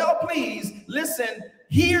am well pleased. Listen,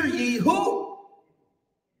 hear ye who?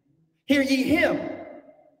 Hear ye him."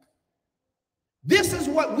 This is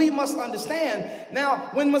what we must understand. Now,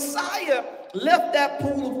 when Messiah left that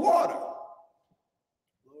pool of water,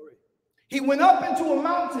 he went up into a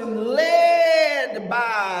mountain led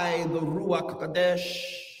by the Ruach Kadesh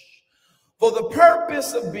for the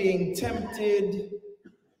purpose of being tempted.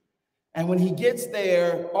 And when he gets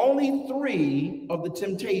there, only 3 of the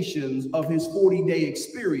temptations of his 40-day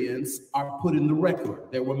experience are put in the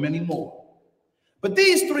record. There were many more, but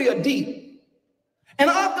these 3 are deep. And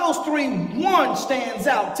of those 3, one stands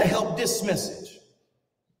out to help this message.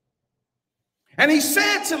 And he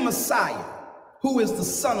said to Messiah, who is the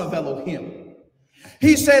son of Elohim,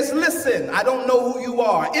 he says, "Listen, I don't know who you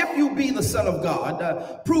are. If you be the son of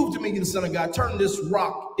God, prove to me you're the son of God. Turn this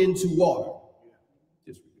rock into water.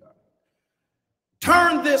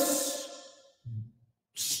 Turn this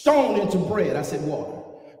stone into bread." I said water.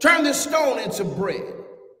 "Turn this stone into bread."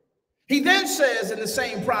 He then says in the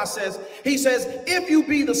same process, he says, "If you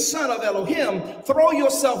be the son of Elohim, throw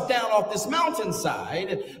yourself down off this mountainside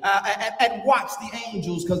and watch the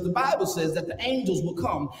angels," because the Bible says that the angels will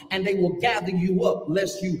come and they will gather you up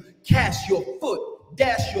lest you dash your foot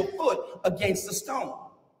against the stone.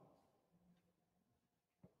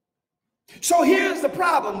 So here's the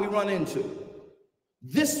problem we run into.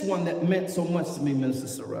 This one that meant so much to me, Minister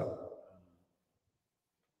Sorrell.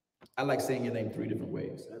 I like saying your name 3 different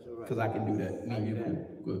ways because I can do that. Me and you,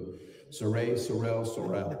 good. Sorrell,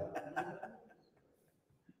 Sorrell.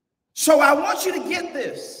 So I want you to get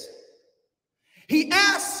this. He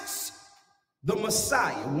asks the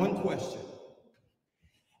Messiah one question,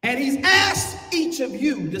 and he's asked each of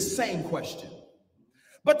you the same question.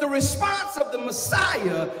 But the response of the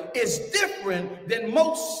Messiah is different than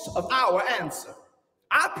most of our answer.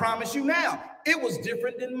 I promise you now, it was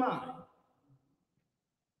different than mine.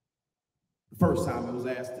 The first time it was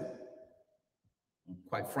asked,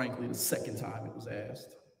 quite frankly, the second time it was asked.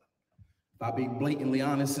 If I be blatantly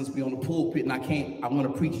honest, since we're on the pulpit and I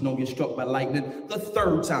want to preach and don't get struck by lightning, the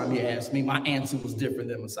third time he asked me, my answer was different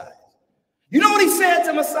than Messiah. You know what he said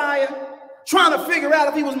to Messiah? Trying to figure out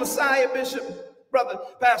if he was Messiah, Bishop, brother,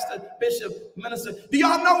 pastor, bishop, minister. Do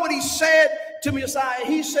y'all know what he said to Messiah?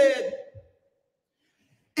 He said,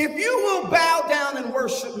 "If you will bow down and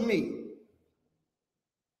worship me,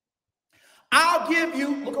 I'll give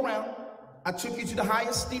you," look around. "I took you to the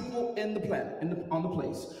highest steeple in the planet, on the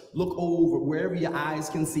place. Look over wherever your eyes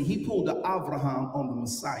can see." He pulled the Abraham on the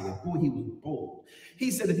Messiah. Boy, he was bold.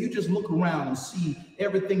 He said, "If you just look around and see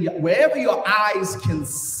everything, wherever your eyes can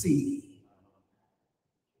see.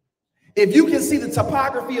 If you can see the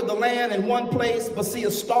topography of the land in one place, but see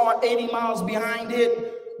a star 80 miles behind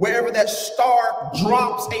it, wherever that star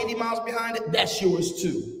drops 80 miles behind it, that's yours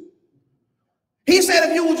too." He said,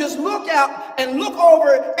 "If you will just look out and look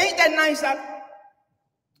over, ain't that nice out?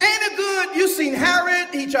 Ain't it good? You seen Herod,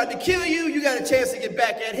 he tried to kill you. You got a chance to get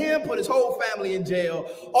back at him, put his whole family in jail.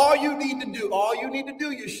 All you need to do,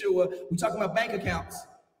 Yeshua," we're talking about bank accounts.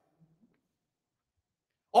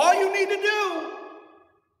 "All you need to do,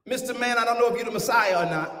 Mr. Man, I don't know if you're the Messiah or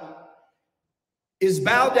not, is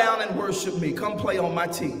bow down and worship me. Come play on my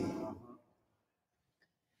team.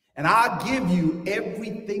 and I'll give you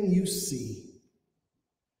everything you see.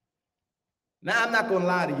 Now, I'm not going to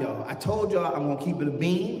lie to y'all. I told y'all I'm going to keep it a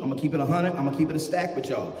bean. I'm going to keep it 100. I'm going to keep it a stack with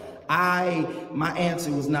y'all. My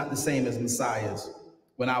answer was not the same as Messiah's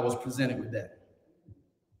when I was presented with that.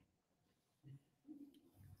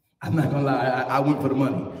 I'm not going to lie. I went for the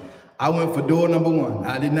money. I went for door number one.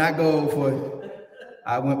 I did not go for,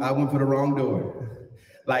 I went for the wrong door,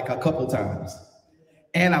 like a couple times.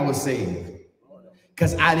 And I was saved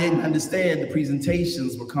because I didn't understand the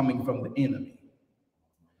presentations were coming from the enemy.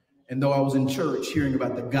 And though I was in church hearing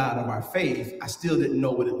about the God of our faith, I still didn't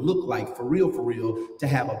know what it looked like for real, to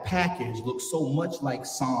have a package look so much like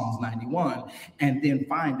Psalms 91 and then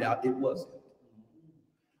find out it wasn't.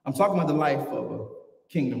 I'm talking about the life of a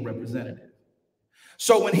kingdom representative.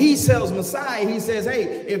 So when he sells Messiah, he says, hey,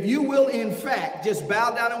 if you will in fact just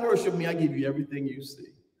bow down and worship me, I give you everything you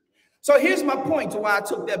see. So here's my point to why I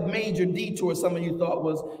took that major detour some of you thought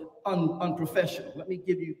was unprofessional. Let me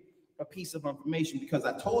give you a piece of information, because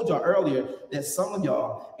I told y'all earlier that some of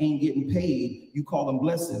y'all ain't getting paid. You call them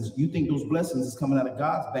blessings. You think those blessings is coming out of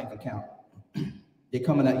God's bank account. They're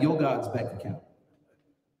coming out of your God's bank account.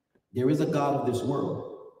 There is a God of this world.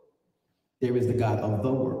 There is the God of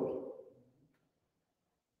the world.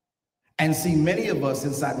 And see, many of us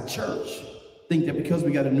inside the church think that because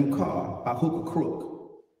we got a new car, by hook or crook,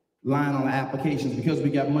 lying on our applications, because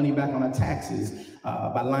we got money back on our taxes,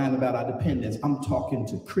 by lying about our dependents. I'm talking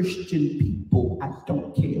to Christian people. I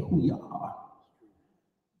don't care who you are.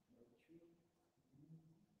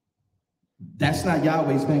 That's not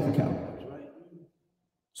Yahweh's bank account.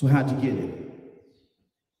 So how'd you get it?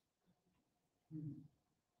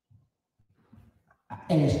 I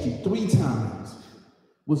asked you 3 times,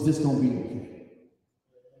 was this going to be okay?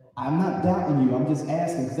 I'm not doubting you. I'm just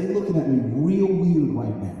asking because they're looking at me real weird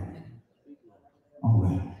right now. All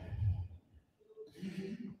right.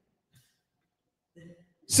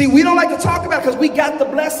 See, we don't like to talk about it because we got the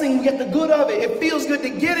blessing, we get the good of it. It feels good to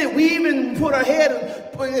get it. We even put our head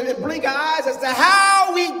and blink our eyes as to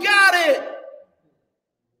how we got it.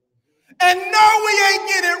 And no, we ain't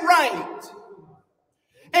get it right.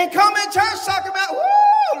 And come in church talk about,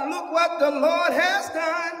 woo, look what the Lord has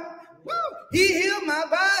done. Woo, he healed my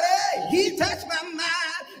body. He touched my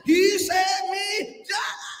mind. He saved me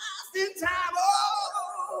just in time.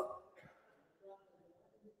 Oh.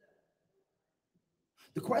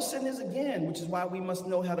 The question is again, which is why we must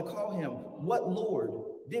know how to call him. What Lord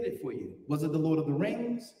did it for you? Was it the Lord of the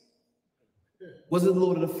Rings? Was it the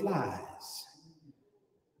Lord of the Flies?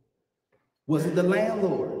 Was it the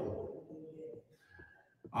landlord?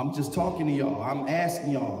 I'm just talking to y'all. I'm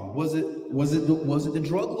asking y'all. Was it the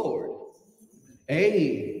drug lord?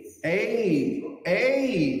 Hey.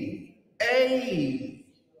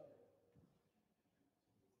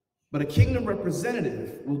 But a kingdom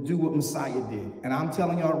representative will do what Messiah did. And I'm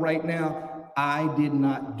telling y'all right now, I did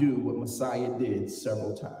not do what Messiah did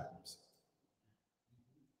several times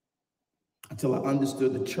until I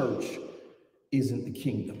understood the church isn't the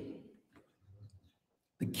kingdom.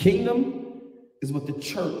 The kingdom is what the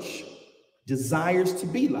church desires to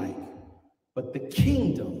be like, but the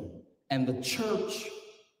kingdom and the church,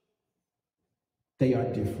 they are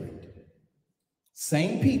different.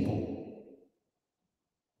 Same people,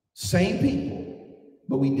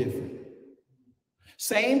 but we different.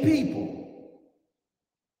 Same people,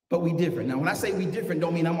 but we different. Now, when I say we different,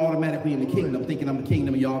 don't mean I'm automatically in the kingdom, thinking I'm the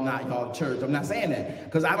kingdom and y'all not, y'all the church. I'm not saying that,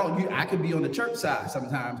 because I could be on the church side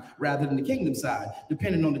sometimes rather than the kingdom side,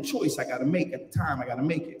 depending on the choice I got to make at the time I got to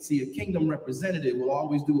make it. See, a kingdom representative will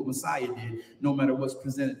always do what Messiah did, no matter what's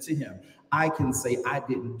presented to him. I can say I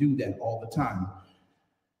didn't do that all the time.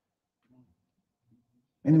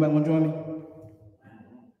 Anybody want to join me?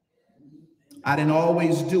 I didn't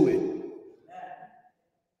always do it.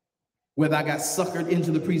 Whether I got suckered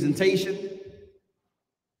into the presentation,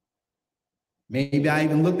 maybe I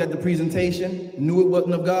even looked at the presentation, knew it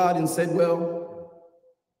wasn't of God, and said, well,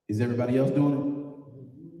 is everybody else doing it?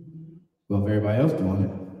 Well, if everybody else doing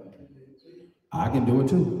it, I can do it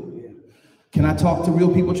too. Can I talk to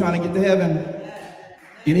real people trying to get to heaven?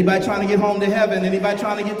 Anybody trying to get home to heaven? Anybody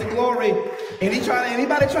trying to get to glory?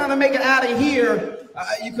 Anybody trying to make it out of here?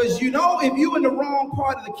 Because you know, if you're in the wrong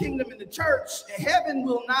part of the kingdom in the church, heaven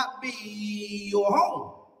will not be your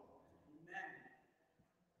home.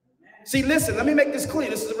 See, listen, let me make this clear.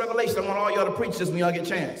 This is a revelation. I want all y'all to preach this when y'all get a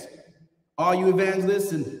chance. All you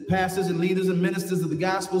evangelists and pastors and leaders and ministers of the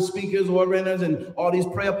gospel, speakers, orators, and all these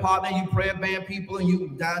prayer partners, you prayer band people, and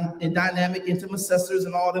you dynamic intercessors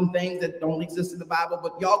and all them things that don't exist in the Bible,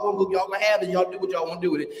 but y'all gonna have it. Y'all do what y'all want to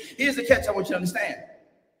do with it. Here's the catch I want you to understand.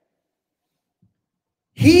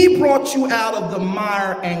 He brought you out of the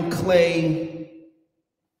mire and clay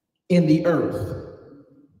in the earth.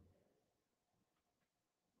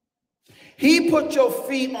 He put your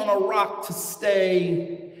feet on a rock to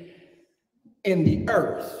stay in the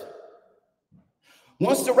earth.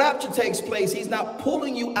 Once the rapture takes place, he's not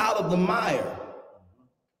pulling you out of the mire.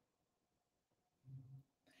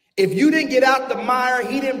 If you didn't get out the mire,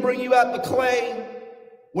 he didn't bring you out the clay.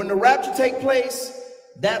 When the rapture takes place,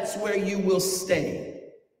 that's where you will stay.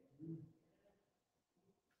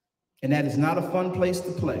 And that is not a fun place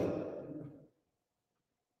to play.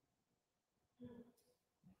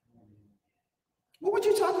 What would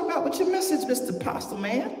you talk about with your message, Mr. Apostle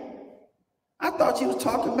Man? I thought you was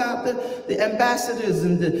talking about the ambassadors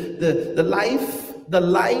and the life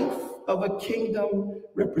of a kingdom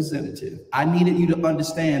representative. I needed you to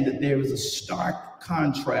understand that there is a stark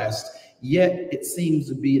contrast, yet it seems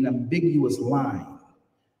to be an ambiguous line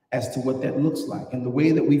as to what that looks like. And the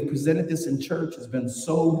way that we've presented this in church has been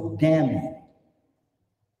so damning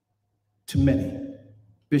to many.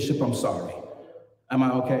 Bishop, I'm sorry. Am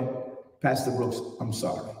I okay? Pastor Brooks, I'm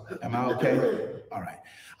sorry. Am I okay? All right.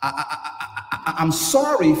 I'm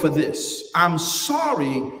sorry for this. I'm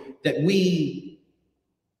sorry that we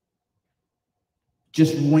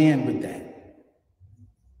just ran with that.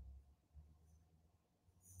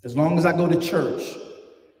 As long as I go to church,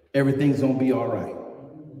 everything's gonna be all right.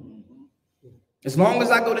 As long as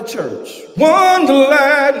I go to church. One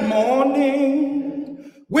glad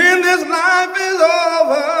morning, when this life is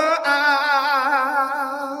over, I'll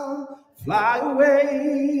fly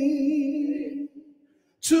away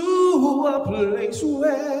to a place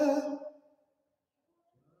where,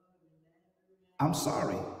 I'm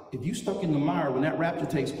sorry, if you stuck in the mire when that rapture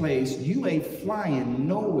takes place, you ain't flying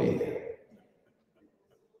nowhere.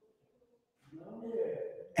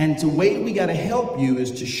 And the way we got to help you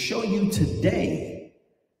is to show you today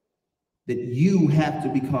that you have to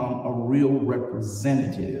become a real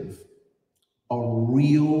representative, a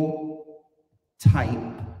real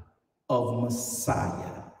type of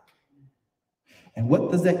Messiah. And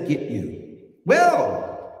what does that get you?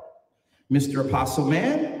 Well, Mr. Apostle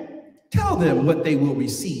Man, tell them what they will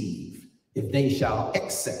receive if they shall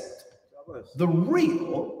accept the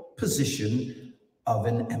real position of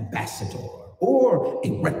an ambassador, or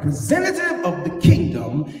a representative of the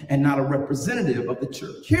kingdom and not a representative of the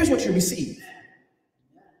church. Here's what you receive.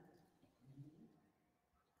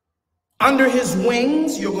 Under his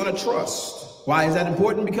wings, you're going to trust. Why is that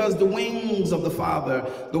important? Because the wings of the Father,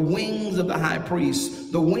 the wings of the high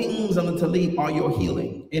priest, the wings of the Talib are your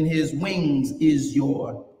healing. In his wings is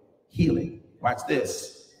your healing. Watch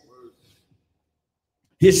this.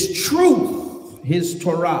 His truth, his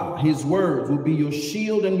Torah, his words will be your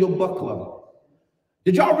shield and your buckler.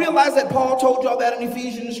 Did y'all realize that Paul told y'all that in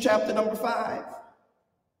Ephesians chapter number 6?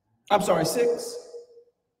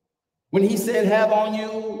 When he said, have on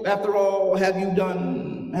you, after all, having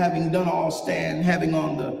done all stand, having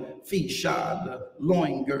on the feet shod, the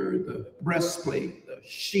loin gird, the breastplate, the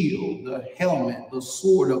shield, the helmet, the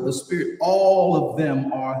sword of the Spirit, all of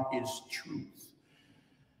them are his truth.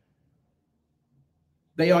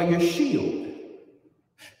 They are your shield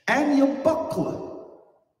and your buckler.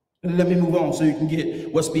 Let me move on so you can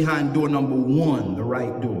get what's behind door number 1, the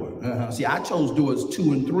right door. See, I chose doors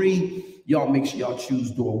 2 and 3. Y'all make sure y'all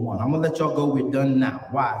choose door 1. I'm gonna let y'all go. We're done now.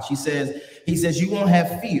 Why? He says you won't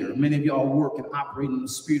have fear. Many of y'all work and operate in the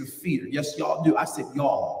spirit of fear. Yes, y'all do. I said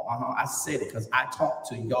y'all. I said it because I talk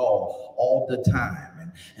to y'all all the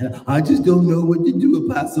time. And I just don't know what to do,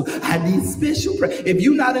 Apostle. I need special prayer. If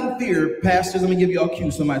you're not in fear, pastors, let me give y'all a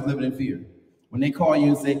cue. Somebody's living in fear. When they call you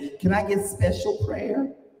and say, can I get special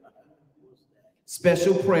prayer?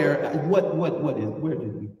 Special prayer. What is, where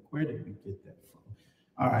did we get that from?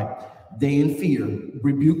 All right. They in fear.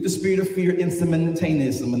 Rebuke the spirit of fear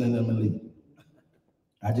simultaneously.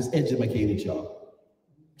 I just educated y'all.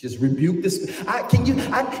 Just rebuke this.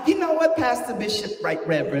 You know what, Pastor Bishop, Right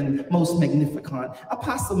Reverend, Most Magnificent,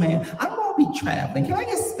 Apostle Man, I'm gonna be traveling. Can I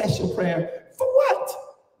get special prayer? For what?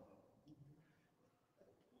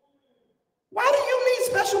 Why do you need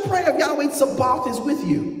special prayer if Yahweh Sabaoth is with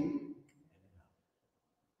you?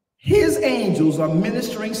 His angels are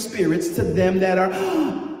ministering spirits to them that are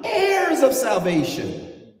heirs of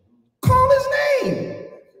salvation. Call his name.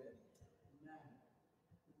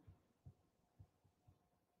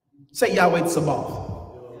 Say Yahweh Sabaoth.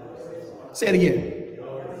 Say it again.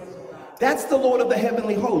 That's the Lord of the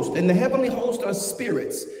heavenly host. And the heavenly host are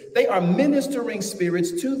spirits. They are ministering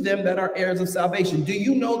spirits to them that are heirs of salvation. Do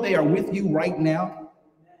you know they are with you right now?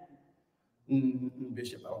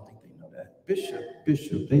 Bishop, I don't think they know that.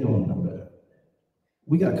 Bishop, they don't know that.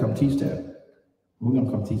 We got to come teach that. We're going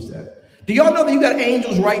to come teach that. Do y'all know that you got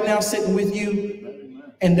angels right now sitting with you?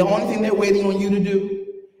 And the only thing they're waiting on you to do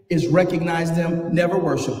is recognize them, never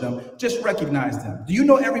worship them, just recognize them. Do you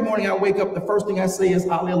know every morning I wake up, the first thing I say is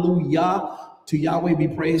hallelujah, to Yahweh be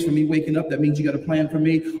praised for me waking up. That means you got a plan for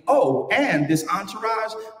me. Oh, and this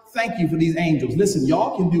entourage, thank you for these angels. Listen,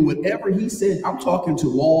 y'all can do whatever he said. I'm talking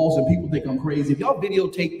to walls and people think I'm crazy. If y'all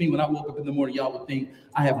videotape me when I woke up in the morning, y'all would think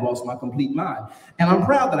I have lost my complete mind. And I'm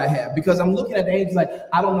proud that I have, because I'm looking at the angels like,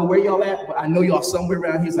 I don't know where y'all at, but I know y'all somewhere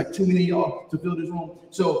around here. It's like too many of y'all to fill this room.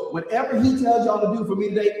 So whatever he tells y'all to do for me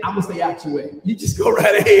today, I'm gonna stay out your way. You just go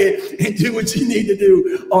right ahead and do what you need to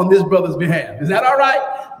do on this brother's behalf. Is that all right?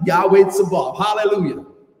 Yahweh Tsabaoth. Hallelujah.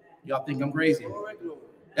 Y'all think I'm crazy?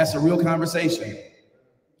 That's a real conversation.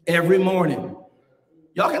 Every morning.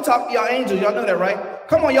 Y'all can talk to y'all angels. Y'all know that, right?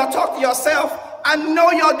 Come on, y'all talk to yourself. I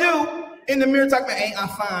know y'all do. In the mirror, talk about, ain't I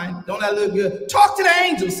fine? Don't I look good? Talk to the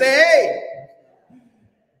angels. Say, hey,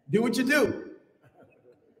 do what you do.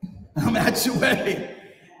 I'm at your way.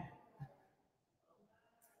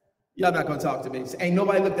 Y'all not gonna talk to me. Ain't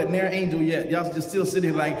nobody looked at their angel yet. Y'all just still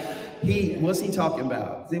sitting like, what's he talking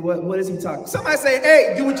about? Say, what is he talking? Somebody say,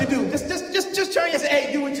 hey, do what you do. Just turn and say,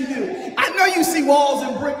 hey, do what you do. I know you see walls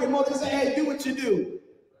and brick and mortar. Say, hey, do what you do.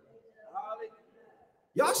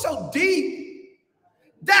 Y'all so deep.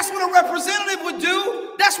 That's what a representative would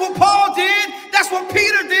do. That's what Paul did. That's what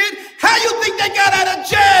Peter did. How you think they got out of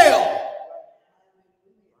jail?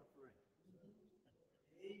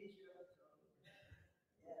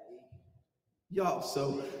 Y'all,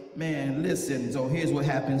 so, man, listen. So here's what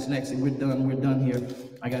happens next. And we're done here.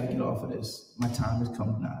 I got to get off of this. My time has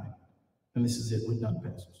come nigh. And this is it. We're done,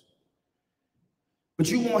 pastors.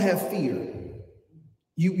 But you won't have fear.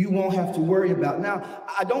 You won't have to worry about. Now,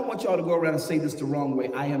 I don't want y'all to go around and say this the wrong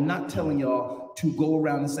way. I am not telling y'all to go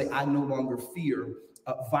around and say, I no longer fear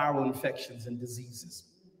viral infections and diseases.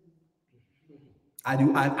 I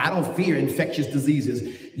don't fear infectious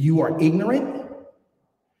diseases. You are ignorant,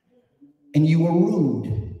 and you are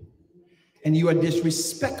rude, and you are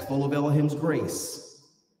disrespectful of Elohim's grace.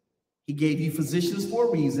 He gave you physicians for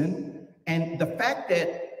a reason, and the fact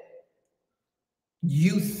that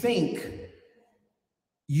you think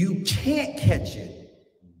you can't catch it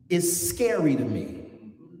is scary to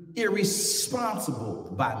me,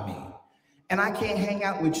 irresponsible by me. And I can't hang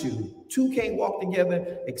out with you. Two can't walk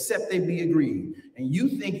together except they be agreed. And you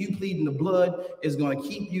think you pleading the blood is going to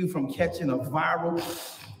keep you from catching a viral,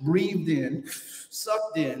 breathed in,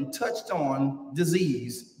 sucked in, touched on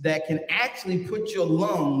disease that can actually put your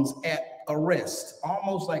lungs at arrest,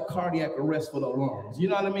 almost like cardiac arrest for the lungs. You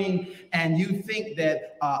know what I mean? And you think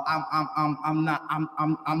that I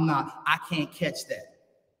can't catch that.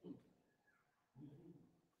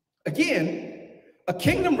 Again, a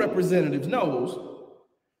kingdom representative knows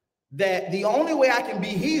that the only way I can be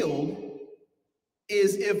healed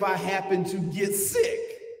is if I happen to get sick.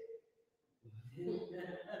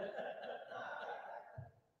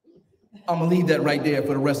 I'm gonna leave that right there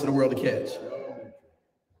for the rest of the world to catch.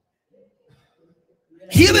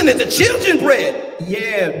 Healing is the children's bread.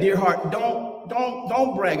 Yeah, dear heart,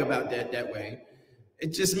 don't brag about that way.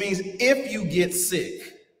 It just means if you get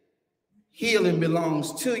sick, healing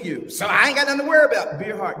belongs to you. So I ain't got nothing to worry about.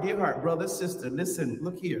 Dear heart, brother, sister, listen,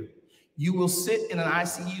 look here. You will sit in an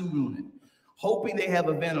ICU unit, hoping they have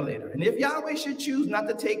a ventilator. And if Yahweh should choose not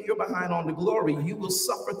to take your behind on the glory, you will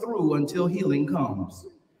suffer through until healing comes.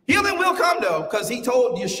 Healing will come, though, because he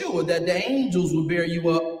told Yeshua that the angels will bear you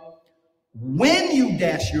up when you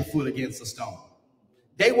dash your foot against a stone.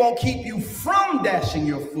 They won't keep you from dashing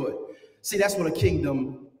your foot. See, that's what a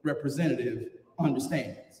kingdom representative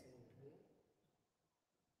understands.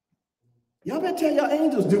 Y'all better tell y'all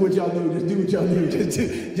angels, do what y'all do. Just do what y'all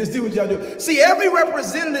do. Just do what y'all do. See, every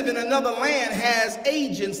representative in another land has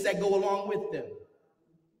agents that go along with them.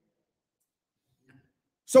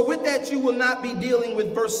 So with that, you will not be dealing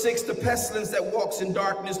with verse 6, the pestilence that walks in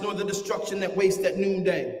darkness, nor the destruction that wastes at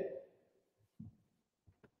noonday.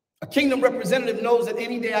 A kingdom representative knows that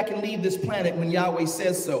any day I can leave this planet when Yahweh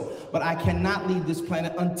says so, but I cannot leave this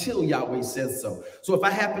planet until Yahweh says so. So if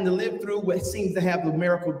I happen to live through what seems to have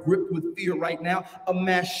America gripped with fear right now, a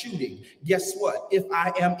mass shooting, guess what? If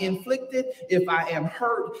I am inflicted, if I am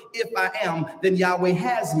hurt, if I am, then Yahweh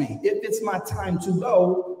has me. If it's my time to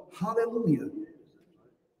go, hallelujah.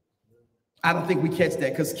 I don't think we catch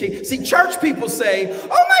that because, see, church people say, oh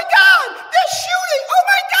my God, they're shooting. Oh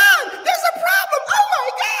my God, there's a problem. Oh my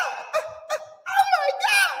God. Oh my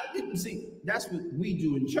God. see, that's what we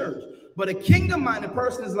do in church. But a kingdom-minded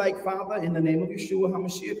person is like, Father, in the name of Yeshua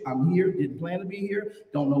HaMashiach, I'm here, didn't plan to be here,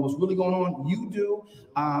 don't know what's really going on. You do.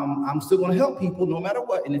 I'm still going to help people no matter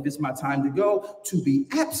what. And if it's my time to go, to be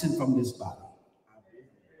absent from this body.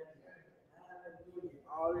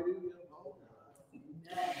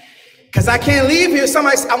 Because I can't leave here.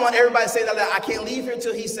 I want everybody to say that. I can't leave here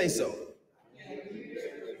until he says so.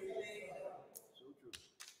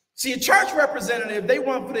 See, a church representative, they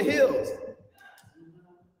run for the hills.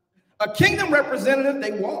 A kingdom representative,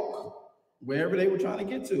 they walk wherever they were trying to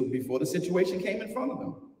get to before the situation came in front of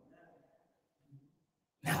them.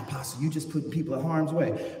 Now, Apostle, you just putting people in harm's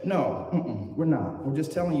way. No, we're not. We're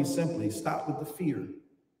just telling you simply, stop with the fear.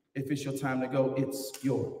 If it's your time to go, it's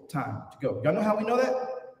your time to go. Y'all know how we know that?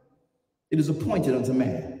 It is appointed unto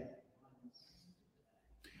man.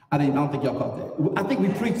 I don't think y'all caught that. I think we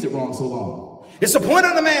preached it wrong so long. It's appointed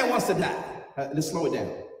unto man wants to die. Let's slow it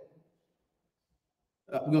down.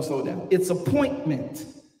 We're going to slow it down. It's appointment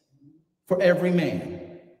for every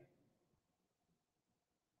man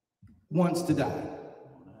wants to die.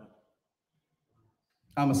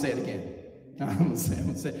 I'm going to say it again. I'm going to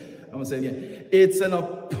say it again. It's an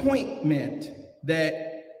appointment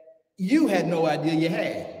that you had no idea you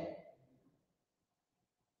had.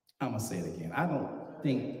 I'm going to say it again. I don't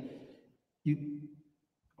think you,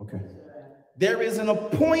 okay. There is an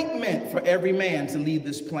appointment for every man to leave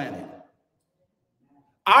this planet.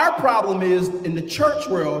 Our problem is in the church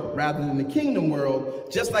world rather than the kingdom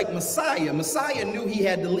world, just like Messiah knew he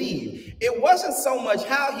had to leave. It wasn't so much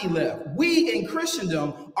how he left. We in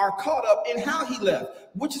Christendom are caught up in how he left,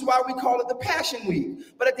 which is why we call it the Passion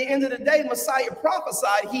Week. But at the end of the day, Messiah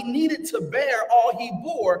prophesied he needed to bear all he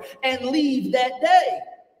bore and leave that day.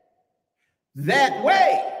 That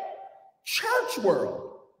way, church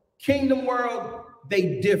world, kingdom world,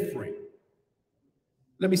 they different.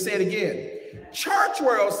 Let me say it again. Church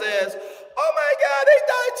world says, oh my God, they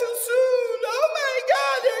died too soon. Oh my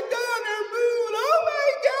God, they're gone, they're moved. Oh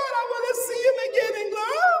my God, I want to see him again and go,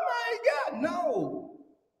 oh my God. No.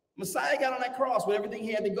 Messiah got on that cross with everything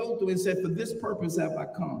he had to go through and said, for this purpose have I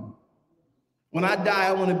come. When I die,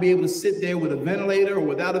 I want to be able to sit there with a ventilator or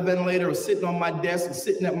without a ventilator, or sitting on my desk and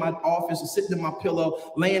sitting at my office or sitting in my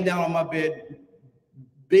pillow, laying down on my bed,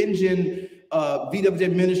 binging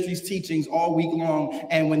VWJ Ministries teachings all week long.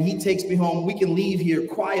 And when he takes me home, we can leave here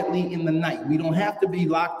quietly in the night. We don't have to be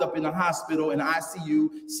locked up in a hospital, in ICU,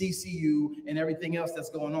 CCU, and everything else that's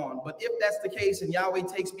going on. But if that's the case and Yahweh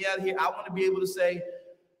takes me out of here, I want to be able to say,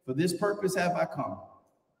 for this purpose have I come,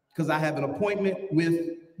 because I have an appointment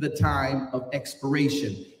with the time of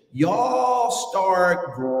expiration. Y'all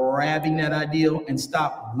start grabbing that ideal and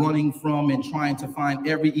stop running from and trying to find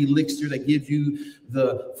every elixir that gives you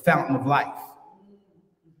the fountain of life.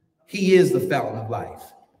 He is the fountain of life.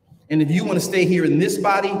 And if you want to stay here in this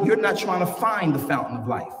body, you're not trying to find the fountain of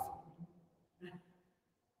life.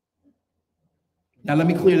 Now, let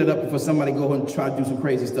me clear that up before somebody go and try to do some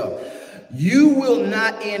crazy stuff. You will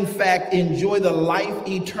not, in fact, enjoy the life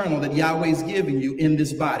eternal that Yahweh's given you in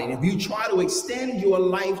this body. And if you try to extend your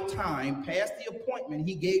lifetime past the appointment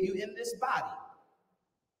he gave you in this body,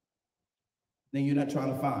 then you're not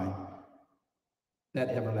trying to find that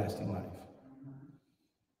everlasting life.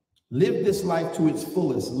 Live this life to its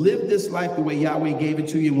fullest. Live this life the way Yahweh gave it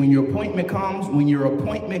to you. When your appointment comes,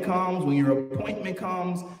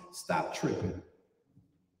 stop tripping.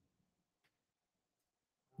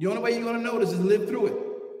 The only way you're going to know this is live through it.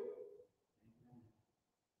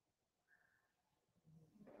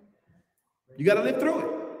 You got to live through it.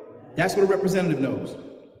 That's what a representative knows.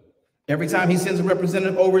 Every time he sends a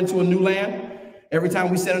representative over into a new land, every time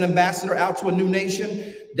we send an ambassador out to a new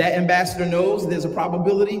nation, that ambassador knows there's a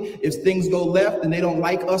probability if things go left and they don't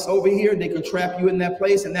like us over here, they could trap you in that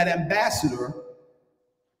place. And that ambassador,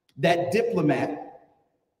 that diplomat,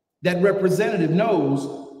 that representative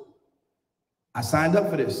knows, I signed up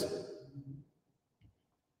for this.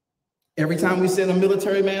 Every time we send a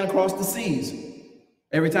military man across the seas,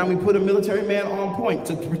 every time we put a military man on point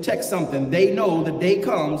to protect something, they know the day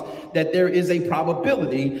comes that there is a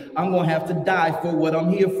probability I'm going to have to die for what I'm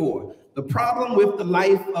here for. The problem with the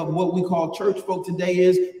life of what we call church folk today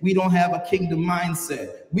is we don't have a kingdom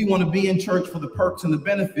mindset. We want to be in church for the perks and the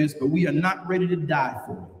benefits, but we are not ready to die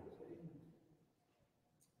for it.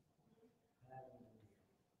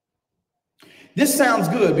 This sounds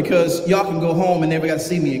good because y'all can go home and never got to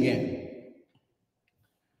see me again.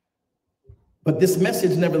 But this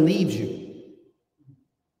message never leaves you.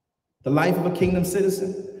 The life of a kingdom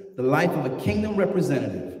citizen, the life of a kingdom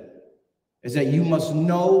representative is that you must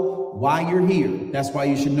know why you're here. That's why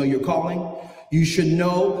you should know your calling. You should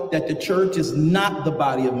know that the church is not the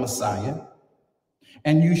body of Messiah.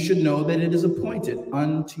 And you should know that it is appointed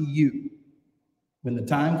unto you when the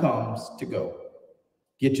time comes to go.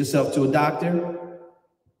 Get yourself to a doctor.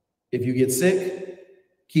 If you get sick,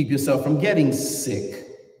 keep yourself from getting sick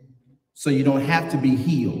so you don't have to be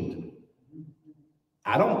healed.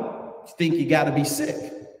 I don't think you got to be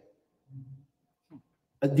sick.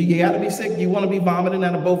 Do you got to be sick? Do you want to be vomiting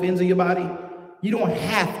out of both ends of your body? You don't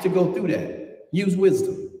have to go through that. Use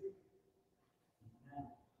wisdom.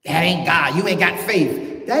 That ain't God. You ain't got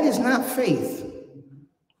faith. That is not faith.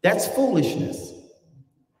 That's foolishness.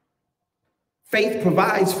 Faith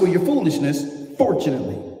provides for your foolishness,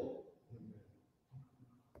 fortunately.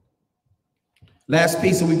 Last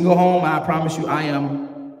piece, so we can go home. I promise you I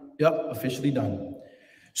am, officially done.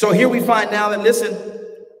 So here we find now that, listen,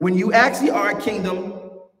 when you actually are a kingdom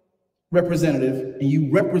representative and you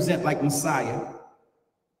represent like Messiah,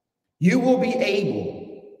 you will be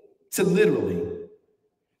able to literally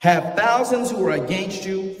have thousands who are against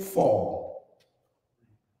you fall.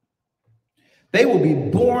 They will be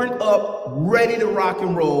born up, ready to rock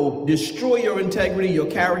and roll, destroy your integrity, your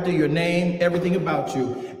character, your name, everything about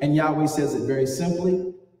you. And Yahweh says it very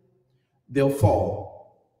simply, they'll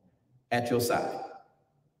fall at your side.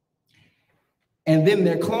 And then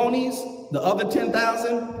their clonies, the other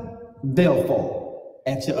 10,000, they'll fall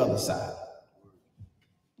at your other side.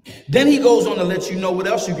 Then he goes on to let you know what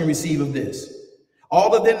else you can receive of this.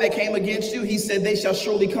 All of them that came against you, he said, they shall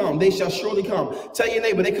surely come. They shall surely come. Tell your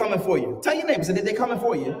neighbor, they're coming for you. Tell your neighbor, say they're coming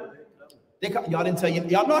for you. Y'all didn't tell you.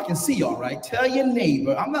 Y'all know I can see y'all, right? Tell your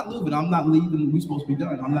neighbor, I'm not leaving. I'm not leaving. We're supposed to be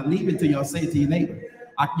done. I'm not leaving till y'all say it to your neighbor.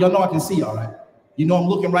 Y'all know I can see y'all, right? You know I'm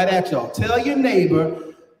looking right at y'all. Tell your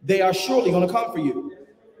neighbor, they are surely going to come for you.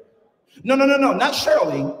 No, not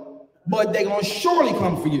surely, but they're going to surely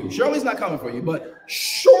come for you. Shirley's not coming for you, but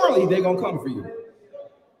surely they're going to come for you.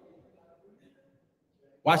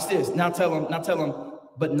 Watch this. Now tell them,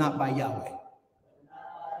 but not by Yahweh.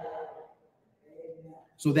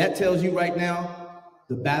 So that tells you right now,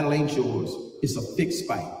 the battle ain't yours. It's a fixed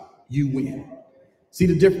fight. You win. See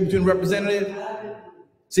the difference between representative?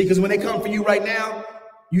 See, because when they come for you right now,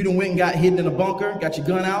 you done went and got hidden in a bunker, got your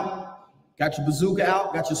gun out, got your bazooka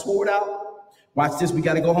out, got your sword out. Watch this. We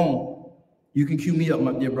got to go home. You can cue me up,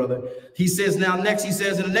 my dear brother. He says now next, he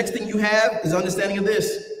says, and the next thing you have is understanding of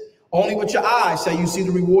this. Only with your eyes shall you see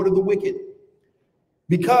the reward of the wicked.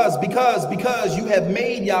 Because you have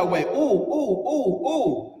made Yahweh.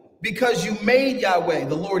 Because you made Yahweh.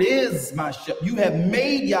 The Lord is my shepherd. You have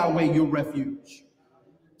made Yahweh your refuge.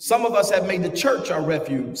 Some of us have made the church our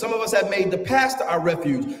refuge. Some of us have made the pastor our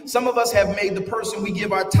refuge. Some of us have made the person we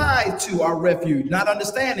give our tithe to our refuge, not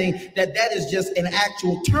understanding that that is just an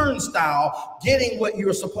actual turnstile, getting what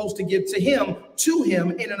you're supposed to give to him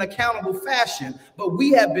in an accountable fashion. But we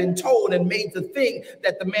have been told and made to think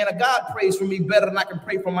that the man of God prays for me better than I can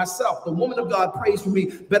pray for myself. The woman of God prays for me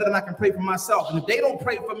better than I can pray for myself. And if they don't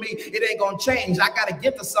pray for me, it ain't going to change. I got to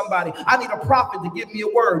get to somebody. I need a prophet to give me a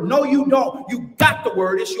word. No, you don't. You got the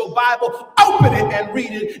word. It's your Bible. Open it and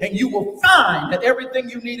read it, and you will find that everything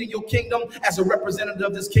you need in your kingdom, as a representative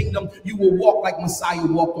of this kingdom, you will walk like Messiah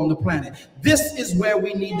walked on the planet. This is where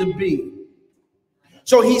we need to be.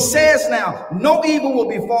 So he says now, no evil will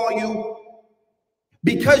befall you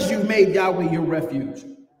because you've made Yahweh your refuge.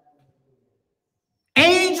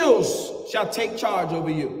 Angels shall take charge over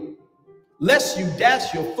you, lest you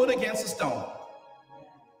dash your foot against a stone.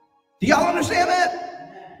 Do y'all understand that?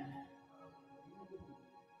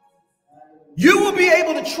 You will be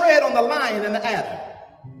able to tread on the lion and the adder.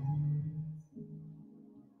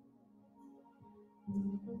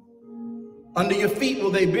 Under your feet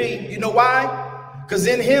will they be. You know why? Because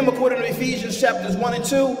in him, according to Ephesians chapters 1 and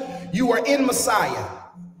 2, you are in Messiah.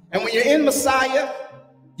 And when you're in Messiah,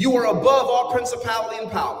 you are above all principality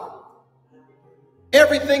and power.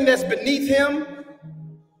 Everything that's beneath him,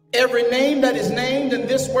 every name that is named in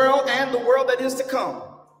this world and the world that is to come,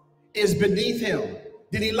 is beneath him.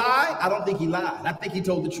 Did he lie? I don't think he lied. I think he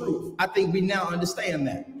told the truth. I think we now understand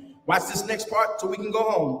that. Watch this next part so we can go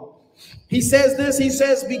home. He says this, he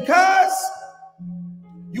says, because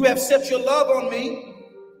you have set your love on me,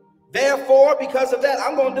 therefore, because of that,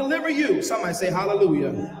 I'm going to deliver you. Somebody say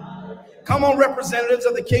hallelujah. Come on, representatives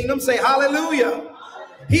of the kingdom, say hallelujah.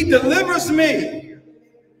 He delivers me.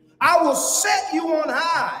 I will set you on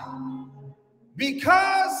high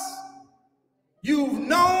because you've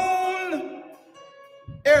known.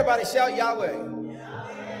 Everybody shout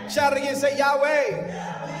Yahweh. Shout it again, say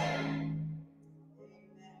Yahweh.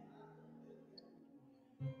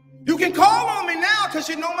 You can call on me now because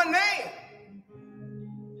you know my name.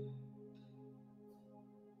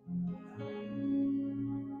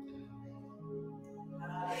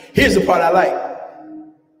 Here's the part I like.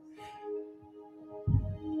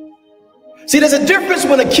 See, there's a difference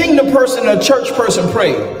when a kingdom person and a church person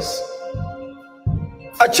prays.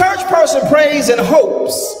 A church person prays in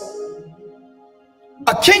hopes.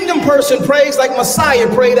 A kingdom person prays like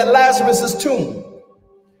Messiah prayed at Lazarus' tomb.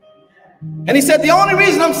 And he said, the only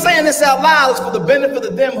reason I'm saying this out loud is for the benefit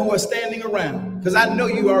of them who are standing around, because I know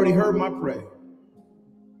you already heard my prayer.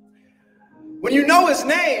 When you know his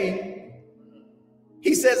name,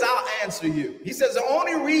 he says, I'll answer you. He says, the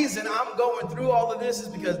only reason I'm going through all of this is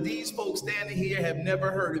because these folks standing here have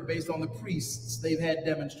never heard it based on the priests they've had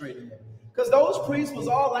demonstrating it. Because those priests was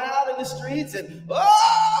all loud in the streets and,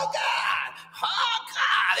 oh God,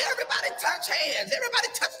 everybody touch hands, everybody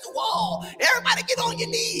touch the wall, everybody get on your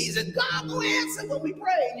knees, and God will answer when we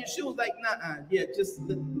pray. And Yeshua was like, nah, yeah, just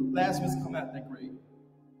let Lazarus come out that grave.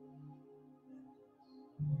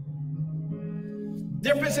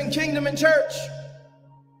 Difference in kingdom and church.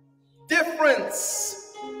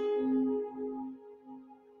 Difference.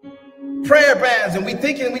 Prayer bands, and we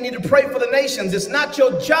thinking we need to pray for the nations. It's not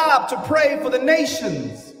your job to pray for the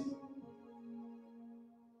nations.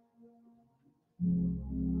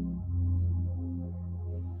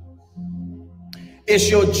 It's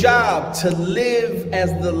your job to live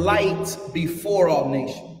as the light before all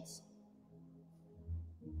nations.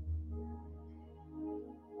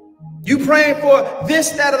 You praying for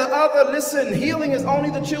this, that, or the other. Listen, healing is only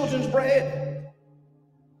the children's bread.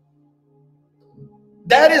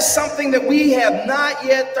 That is something that we have not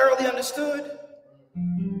yet thoroughly understood.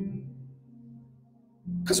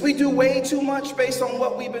 Because we do way too much based on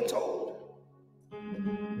what we've been told.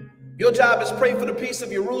 Your job is pray for the peace of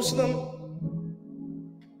Jerusalem.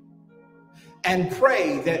 And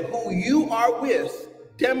pray that who you are with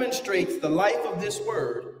demonstrates the life of this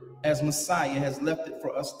word as Messiah has left it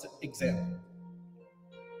for us to examine.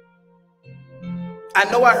 I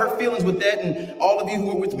know I hurt feelings with that, and all of you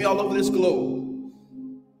who are with me all over this globe,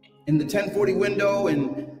 in the 1040 window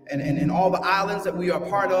and all the islands that we are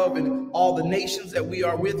part of and all the nations that we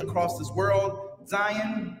are with across this world,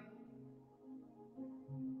 Zion,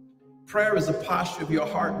 prayer is a posture of your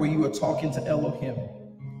heart where you are talking to Elohim.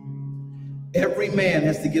 Every man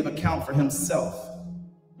has to give account for himself.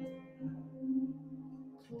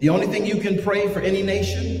 The only thing you can pray for any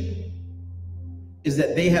nation is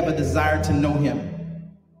that they have a desire to know him.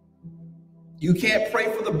 You can't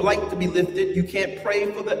pray for the blight to be lifted. You can't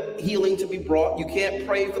pray for the healing to be brought. You can't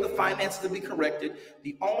pray for the finances to be corrected.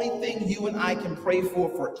 The only thing you and I can pray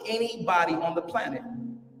for anybody on the planet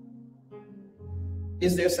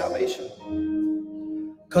is their salvation.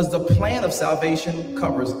 Because the plan of salvation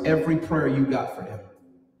covers every prayer you got for them.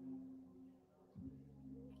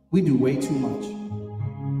 We do way too much.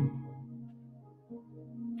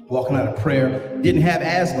 Walking out of prayer, didn't have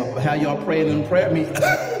asthma, but how y'all praying in prayer, I mean,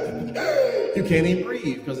 you can't even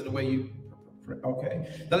breathe because of the way you pray.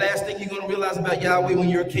 Okay. The last thing you're going to realize about Yahweh when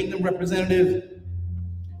you're a kingdom representative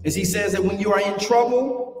is he says that when you are in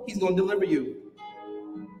trouble, he's going to deliver you.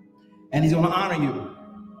 And he's going to honor you.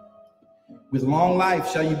 With long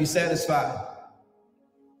life shall you be satisfied.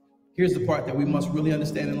 Here's the part that we must really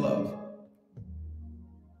understand and love.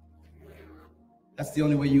 That's the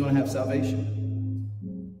only way you're going to have salvation.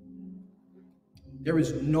 There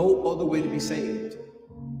is no other way to be saved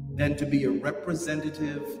than to be a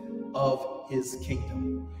representative of his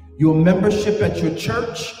kingdom. Your membership at your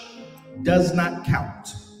church does not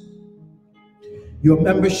count. Your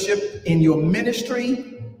membership in your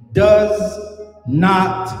ministry does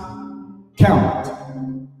not count.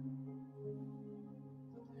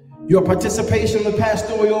 Your participation in the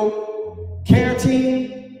pastoral care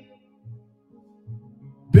team,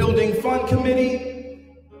 building fund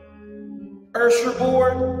committee, usher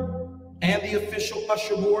board, and the official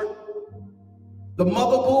usher board, the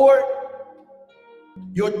mother board,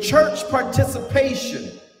 your church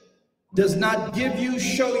participation does not give you,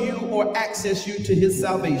 show you, or access you to his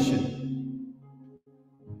salvation.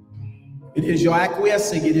 It is your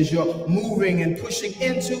acquiescing, it is your moving and pushing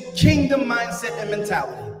into kingdom mindset and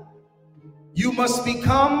mentality. You must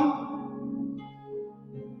become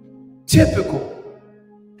typical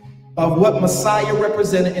of what Messiah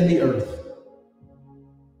represented in the earth.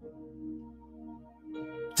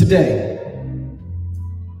 Today,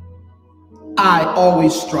 I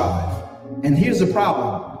always strive. And here's the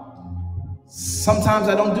problem. Sometimes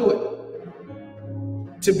I don't do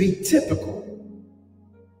it. To be typical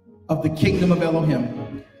of the kingdom of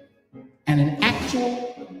Elohim and an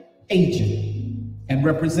actual agent and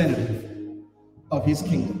representative of his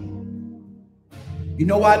kingdom. You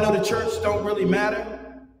know why I know the church don't really matter?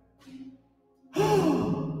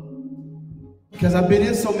 Because I've been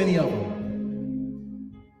in so many of them.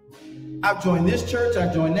 I've joined this church,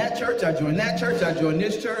 I joined that church, I joined that church, I joined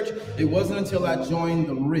this church. It wasn't until I joined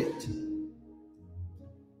the RIT.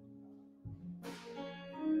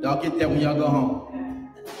 Y'all get that when y'all go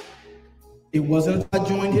home. It wasn't until I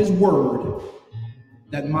joined his word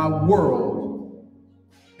that my world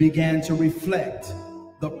began to reflect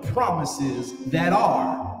the promises that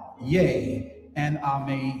are yea and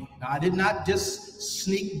amen. Now, I did not just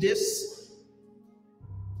sneak diss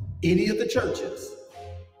any of the churches,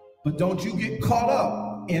 but don't you get caught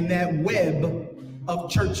up in that web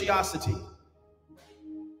of churchiosity.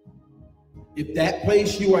 If that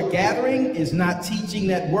place you are gathering is not teaching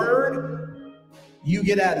that word, you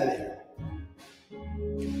get out of there.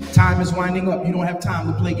 Time is winding up. You don't have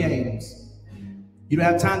time to play games. You don't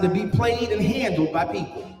have time to be played and handled by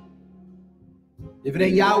people. If it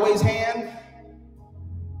ain't Yahweh's hand,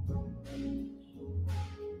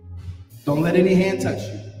 don't let any hand touch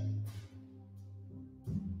you.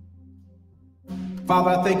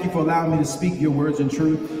 Father, I thank you for allowing me to speak your words in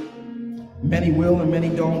truth. Many will and many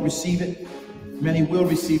don't receive it. Many will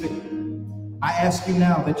receive it. I ask you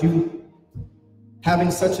now that you, having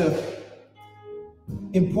such an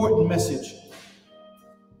important message,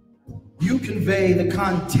 you convey the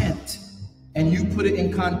content and you put it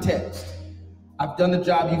in context. I've done the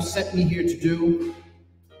job you sent me here to do,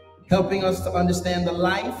 helping us to understand the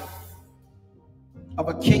life of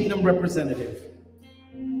a kingdom representative.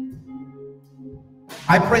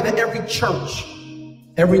 I pray that every church,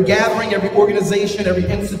 every gathering, every organization, every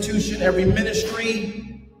institution, every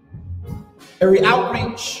ministry, every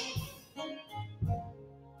outreach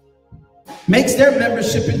makes their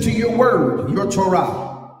membership into your word, your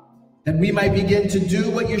Torah, that we might begin to do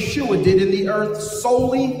what Yeshua did in the earth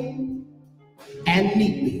solely and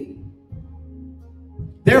neatly.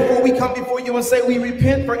 Therefore, we come before you and say we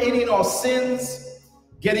repent for any and all sins,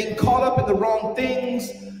 getting caught up in the wrong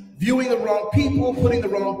things, viewing the wrong people, putting the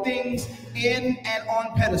wrong things in and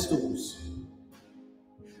on pedestals.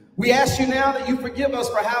 We ask you now that you forgive us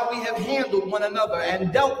for how we have handled one another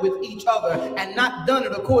and dealt with each other and not done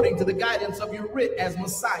it according to the guidance of your writ as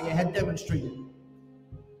Messiah had demonstrated.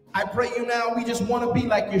 I pray you now, we just want to be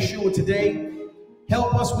like Yeshua today.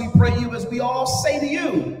 Help us, we pray you, as we all say to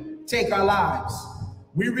you, take our lives.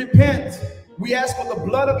 We repent. We ask for the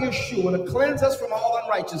blood of Yeshua to cleanse us from all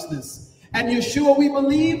unrighteousness. And Yeshua, we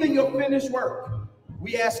believe in your finished work.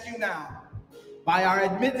 We ask you now, by our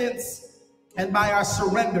admittance and by our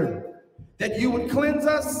surrender, that you would cleanse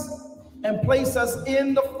us and place us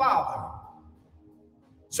in the Father,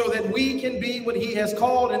 so that we can be what he has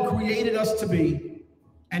called and created us to be,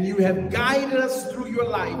 and you have guided us through your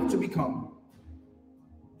life to become.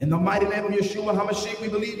 In the mighty name of Yeshua HaMashiach, we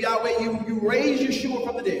believe, Yahweh, you raised Yeshua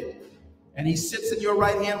from the dead, and he sits in your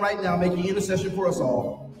right hand right now, making intercession for us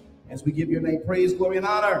all. As we give your name praise, glory, and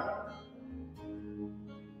honor,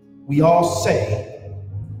 we all say,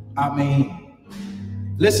 Amen.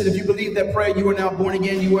 Listen, if you believe that prayer, you are now born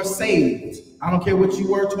again, you are saved. I don't care what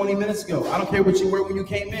you were 20 minutes ago. I don't care what you were when you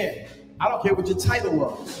came in. I don't care what your title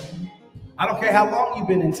was. I don't care how long you've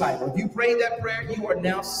been entitled. If you prayed that prayer, you are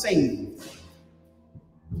now saved.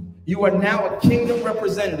 You are now a kingdom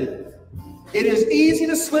representative. It is easy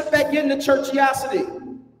to slip back into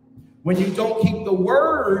churchiosity when you don't keep the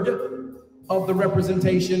word of the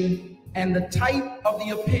representation and the type of the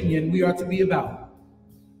opinion we are to be about.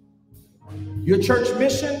 Your church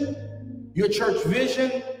mission, your church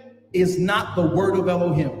vision is not the word of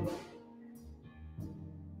Elohim.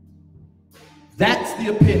 That's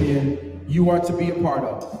the opinion you are to be a part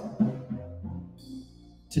of.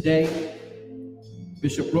 Today,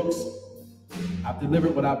 Bishop Brooks, I've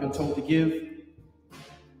delivered what I've been told to give.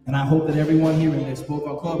 And I hope that everyone hearing this, both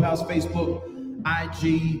on Clubhouse, Facebook,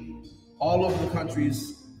 IG, all over the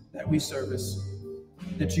countries that we service,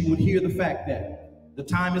 that you would hear the fact that the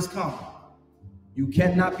time has come. You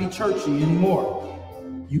cannot be churchy anymore.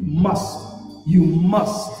 You must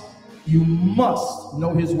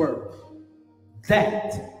know his word.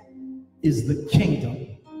 That is the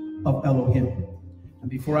kingdom of Elohim. And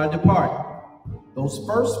before I depart, those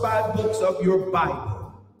first 5 books of your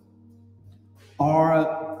Bible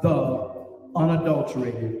are the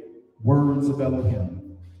unadulterated words of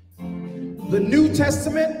Elohim. The New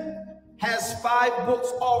Testament has 5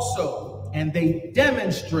 books also, and they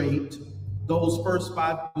demonstrate those first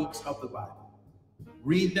 5 books of the Bible.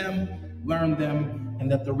 Read them, learn them, and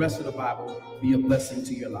let the rest of the Bible be a blessing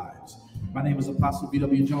to your lives. My name is Apostle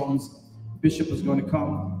B.W. Jones. Bishop is going to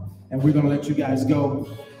come, and we're going to let you guys go.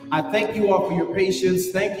 I thank you all for your patience.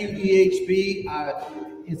 Thank you, EHB.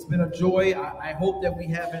 It's been a joy. I hope that we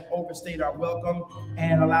haven't overstayed our welcome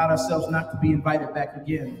and allowed ourselves not to be invited back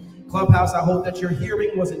again. Clubhouse, I hope that your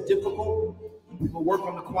hearing wasn't difficult. We will work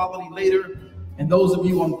on the quality later. And those of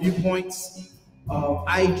you on Viewpoints,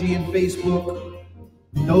 IG and Facebook,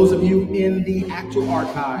 those of you in the actual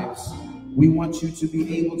archives, we want you to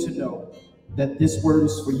be able to know that this word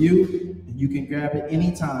is for you, and you can grab it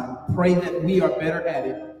anytime. Pray that we are better at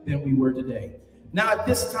it than we were today. Now, at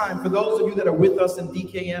this time, for those of you that are with us in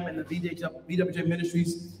DKM and the VWJ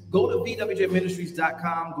Ministries, go to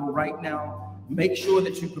VWJMinistries.com. Go right now. Make sure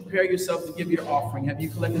that you prepare yourself to give your offering. Have you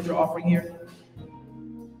collected your offering here?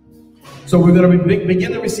 So we're going to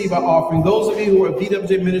begin to receive our offering. Those of you who are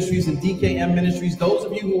VWJ Ministries and DKM Ministries, those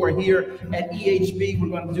of you who are here at EHB, we're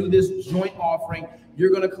going to do this joint offering. You're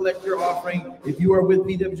going to collect your offering. If you are with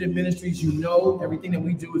VWJ Ministries, you know everything that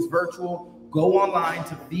we do is virtual. Go online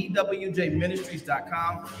to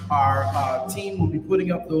VWJMinistries.com. Our team will be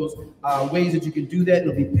putting up those ways that you can do that.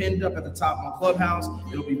 It'll be pinned up at the top on Clubhouse.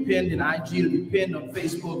 It'll be pinned in IG. It'll be pinned on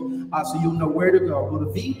Facebook, so you'll know where to go. Go to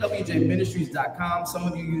VWJMinistries.com. Some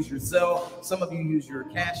of you use your Zelle. Some of you use your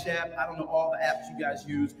Cash App. I don't know all the apps you guys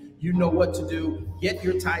use. You know what to do. Get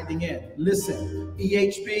your tithing in. Listen,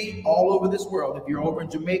 EHB all over this world. If you're over in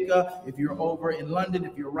Jamaica, if you're over in London,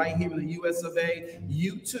 if you're right here in the US of A,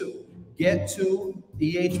 you too. Get to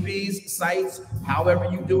EHB's sites, however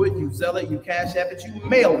you do it. You Zelle it, you Cash App it, you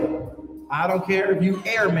mail it. I don't care if you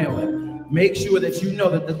airmail it. Make sure that you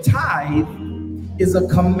know that the tithe is a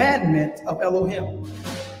commandment of Elohim.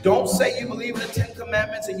 Don't say you believe in the 10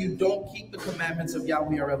 commandments and you don't keep the commandments of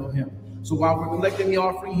Yahweh or Elohim. So while we're collecting the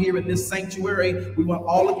offering here in this sanctuary, we want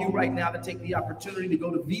all of you right now to take the opportunity to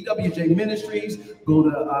go to VWJ Ministries, go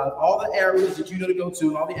to all the areas that you know to go to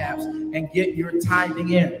and all the apps, and get your tithing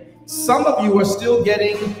in. Some of you are still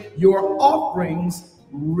getting your offerings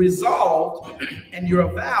resolved and your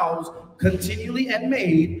vows continually and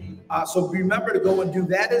made. So remember to go and do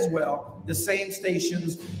that as well. The same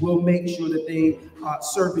stations will make sure that they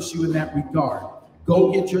service you in that regard.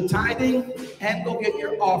 Go get your tithing and go get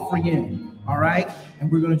your offering in. All right.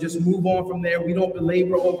 And we're going to just move on from there. We don't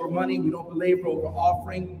belabor over money. We don't belabor over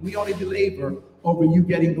offering. We only belabor over you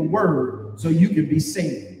getting the word so you can be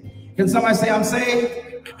saved. Can somebody say I'm saved?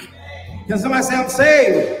 Can somebody say I'm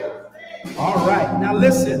saved? All right. Now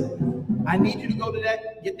listen, I need you to go to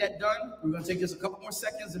that, get that done. We're going to take just a couple more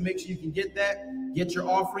seconds and make sure you can get that, get your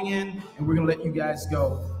offering in, and we're going to let you guys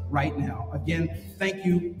go right now. Again, thank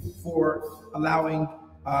you for allowing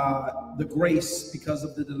the grace because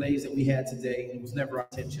of the delays that we had today. It was never our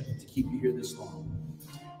intention to keep you here this long.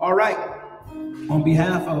 All right. On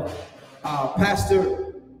behalf of Pastor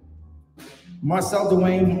Marcel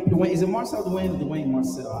Dwayne, is it Marcel Dwayne or Dwayne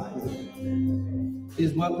Marcel?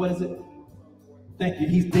 Is what is it? Thank you.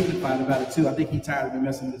 He's dignified about it too. I think he's tired of me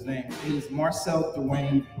messing with his name. It is Marcel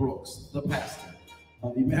Dwayne Brooks, the pastor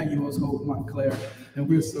of Emmanuel's Hope Montclair, and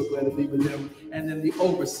we're so glad to be with him. And then the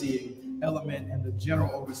overseeing element and the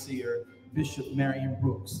general overseer, Bishop Marion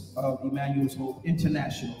Brooks of Emmanuel's Hope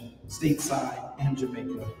International, stateside and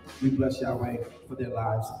Jamaica. We bless Yahweh for their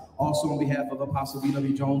lives. Also on behalf of Apostle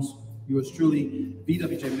B.W. Jones, yours truly,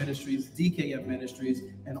 VWJ Ministries, DKM Ministries,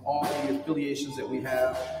 and all the affiliations that we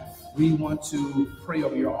have, we want to pray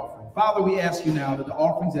over your offering. Father, we ask you now that the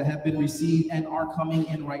offerings that have been received and are coming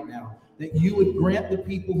in right now, that you would grant the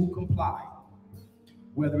people who comply,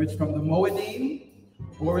 whether it's from the Moedim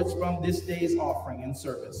or it's from this day's offering and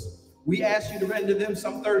service. We ask you to render them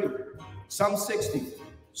some 30, some 60,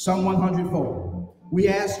 some 100-fold. We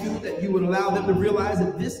ask you that you would allow them to realize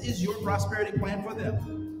that this is your prosperity plan for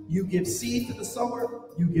them. You give seed to the sower,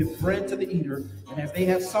 you give bread to the eater, and as they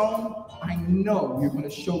have sown, I know you're going to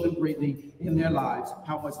show them greatly in their lives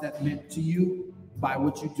how much that meant to you by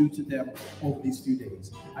what you do to them over these few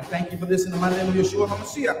days. I thank you for this in the mighty name of Yeshua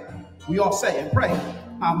HaMashiach. We all say and pray,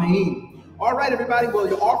 Amen. All right, everybody, well,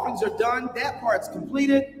 your offerings are done. That part's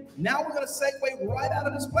completed. Now we're going to segue right out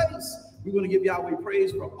of this place. We're going to give Yahweh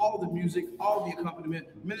praise for all of the music, all of the accompaniment,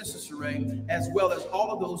 Minister Saray, as well as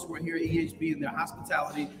all of those who are here at EHB and their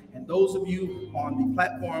hospitality, and those of you on the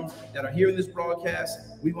platforms that are here in this broadcast.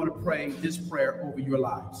 We want to pray this prayer over your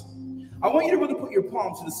lives. I want you to really put your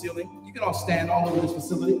palms to the ceiling. You can all stand all over this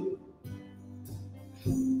facility.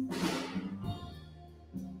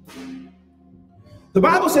 The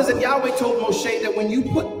Bible says that Yahweh told Moshe that when you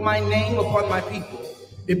put my name upon my people,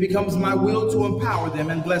 it becomes my will to empower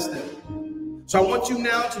them and bless them. So I want you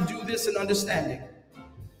now to do this in understanding.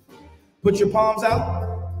 Put your palms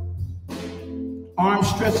out, arms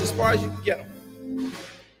stretched as far as you can get them.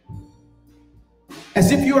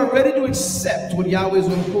 As if you are ready to accept what Yahweh is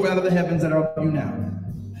going to pour out of the heavens that are upon you now.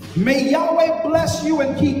 May Yahweh bless you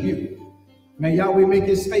and keep you. May Yahweh make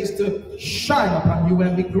his face to shine upon you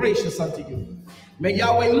and be gracious unto you. May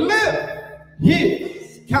Yahweh lift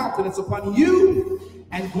his countenance upon you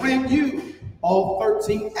and grant you all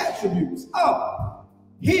 13 attributes of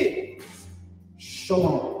his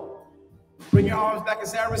shalom. Bring your arms back and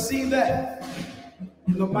say, I receive that.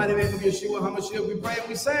 In the mighty name of Yeshua HaMashiach, we pray and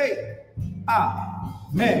we say,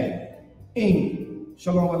 Amen.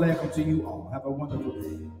 Shalom Aleichem to you all. Have a wonderful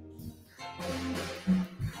day.